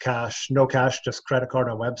 Mentioning just cash, no cash, just credit card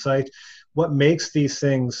on website. What makes these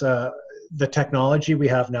things, the technology we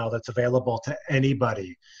have now that's available to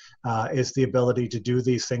anybody, is the ability to do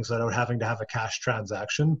these things without having to have a cash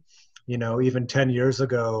transaction. Even 10 years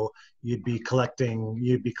ago, you'd be collecting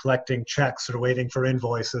checks or waiting for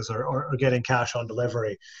invoices or getting cash on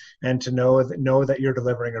delivery. And to know that you're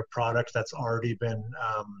delivering a product that's already been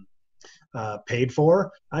paid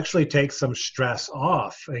for actually takes some stress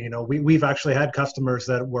off. We've actually had customers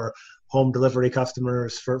that were home delivery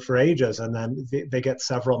customers for ages, and then they get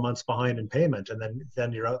several months behind in payment, and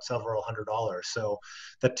then you're out several $100s. So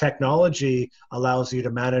the technology allows you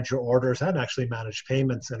to manage your orders and actually manage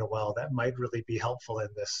payments in a way that might really be helpful in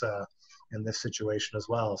this situation as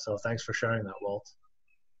well. So thanks for sharing that, Walt.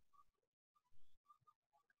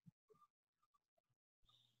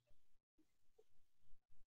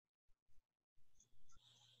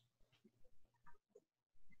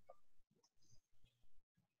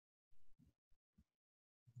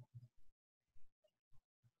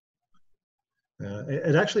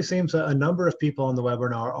 It actually seems a number of people on the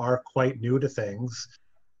webinar are quite new to things.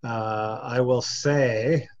 I will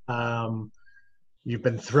say you've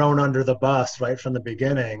been thrown under the bus right from the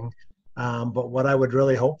beginning. But what I would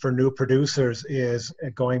really hope for new producers is,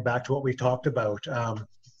 going back to what we talked about,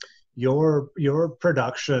 your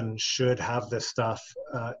production should have this stuff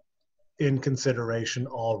in consideration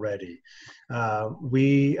already.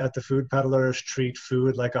 We at the Food Peddlers treat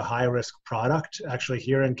food like a high-risk product. Actually,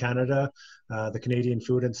 here in Canada, the Canadian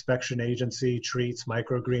Food Inspection Agency treats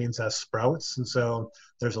microgreens as sprouts, and so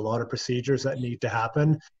there's a lot of procedures that need to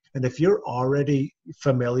happen. And if you're already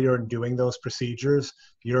familiar in doing those procedures,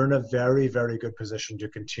 you're in a very, very good position to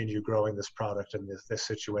continue growing this product in this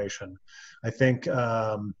situation. I think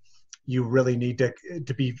you really need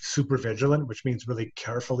to be super vigilant, which means really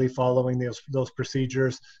carefully following those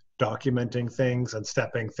procedures. documenting things and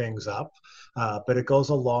stepping things up. But it goes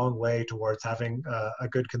a long way towards having a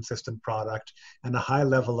good, consistent product and a high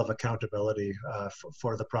level of accountability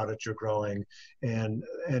for the product you're growing, and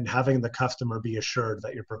having the customer be assured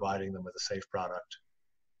that you're providing them with a safe product.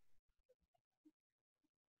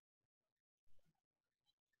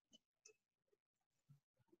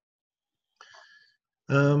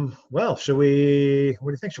 Well, what do you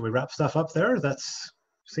think? Should we wrap stuff up there?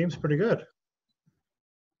 Seems pretty good.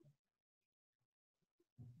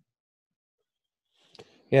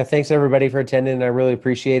 Yeah, thanks everybody for attending. I really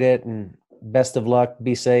appreciate it, and best of luck.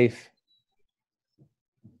 Be safe.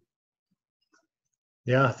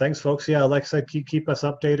 Yeah, thanks, folks. Yeah, like I said, keep us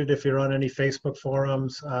updated if you're on any Facebook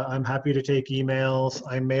forums. I'm happy to take emails.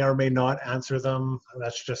 I may or may not answer them.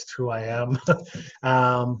 That's just who I am.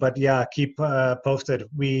 But yeah, keep posted.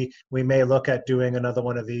 We may look at doing another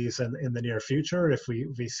one of these in the near future if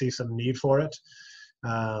we see some need for it.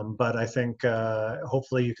 But I think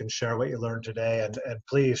hopefully you can share what you learned today, and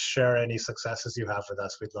please share any successes you have with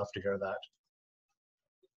us. We'd love to hear that.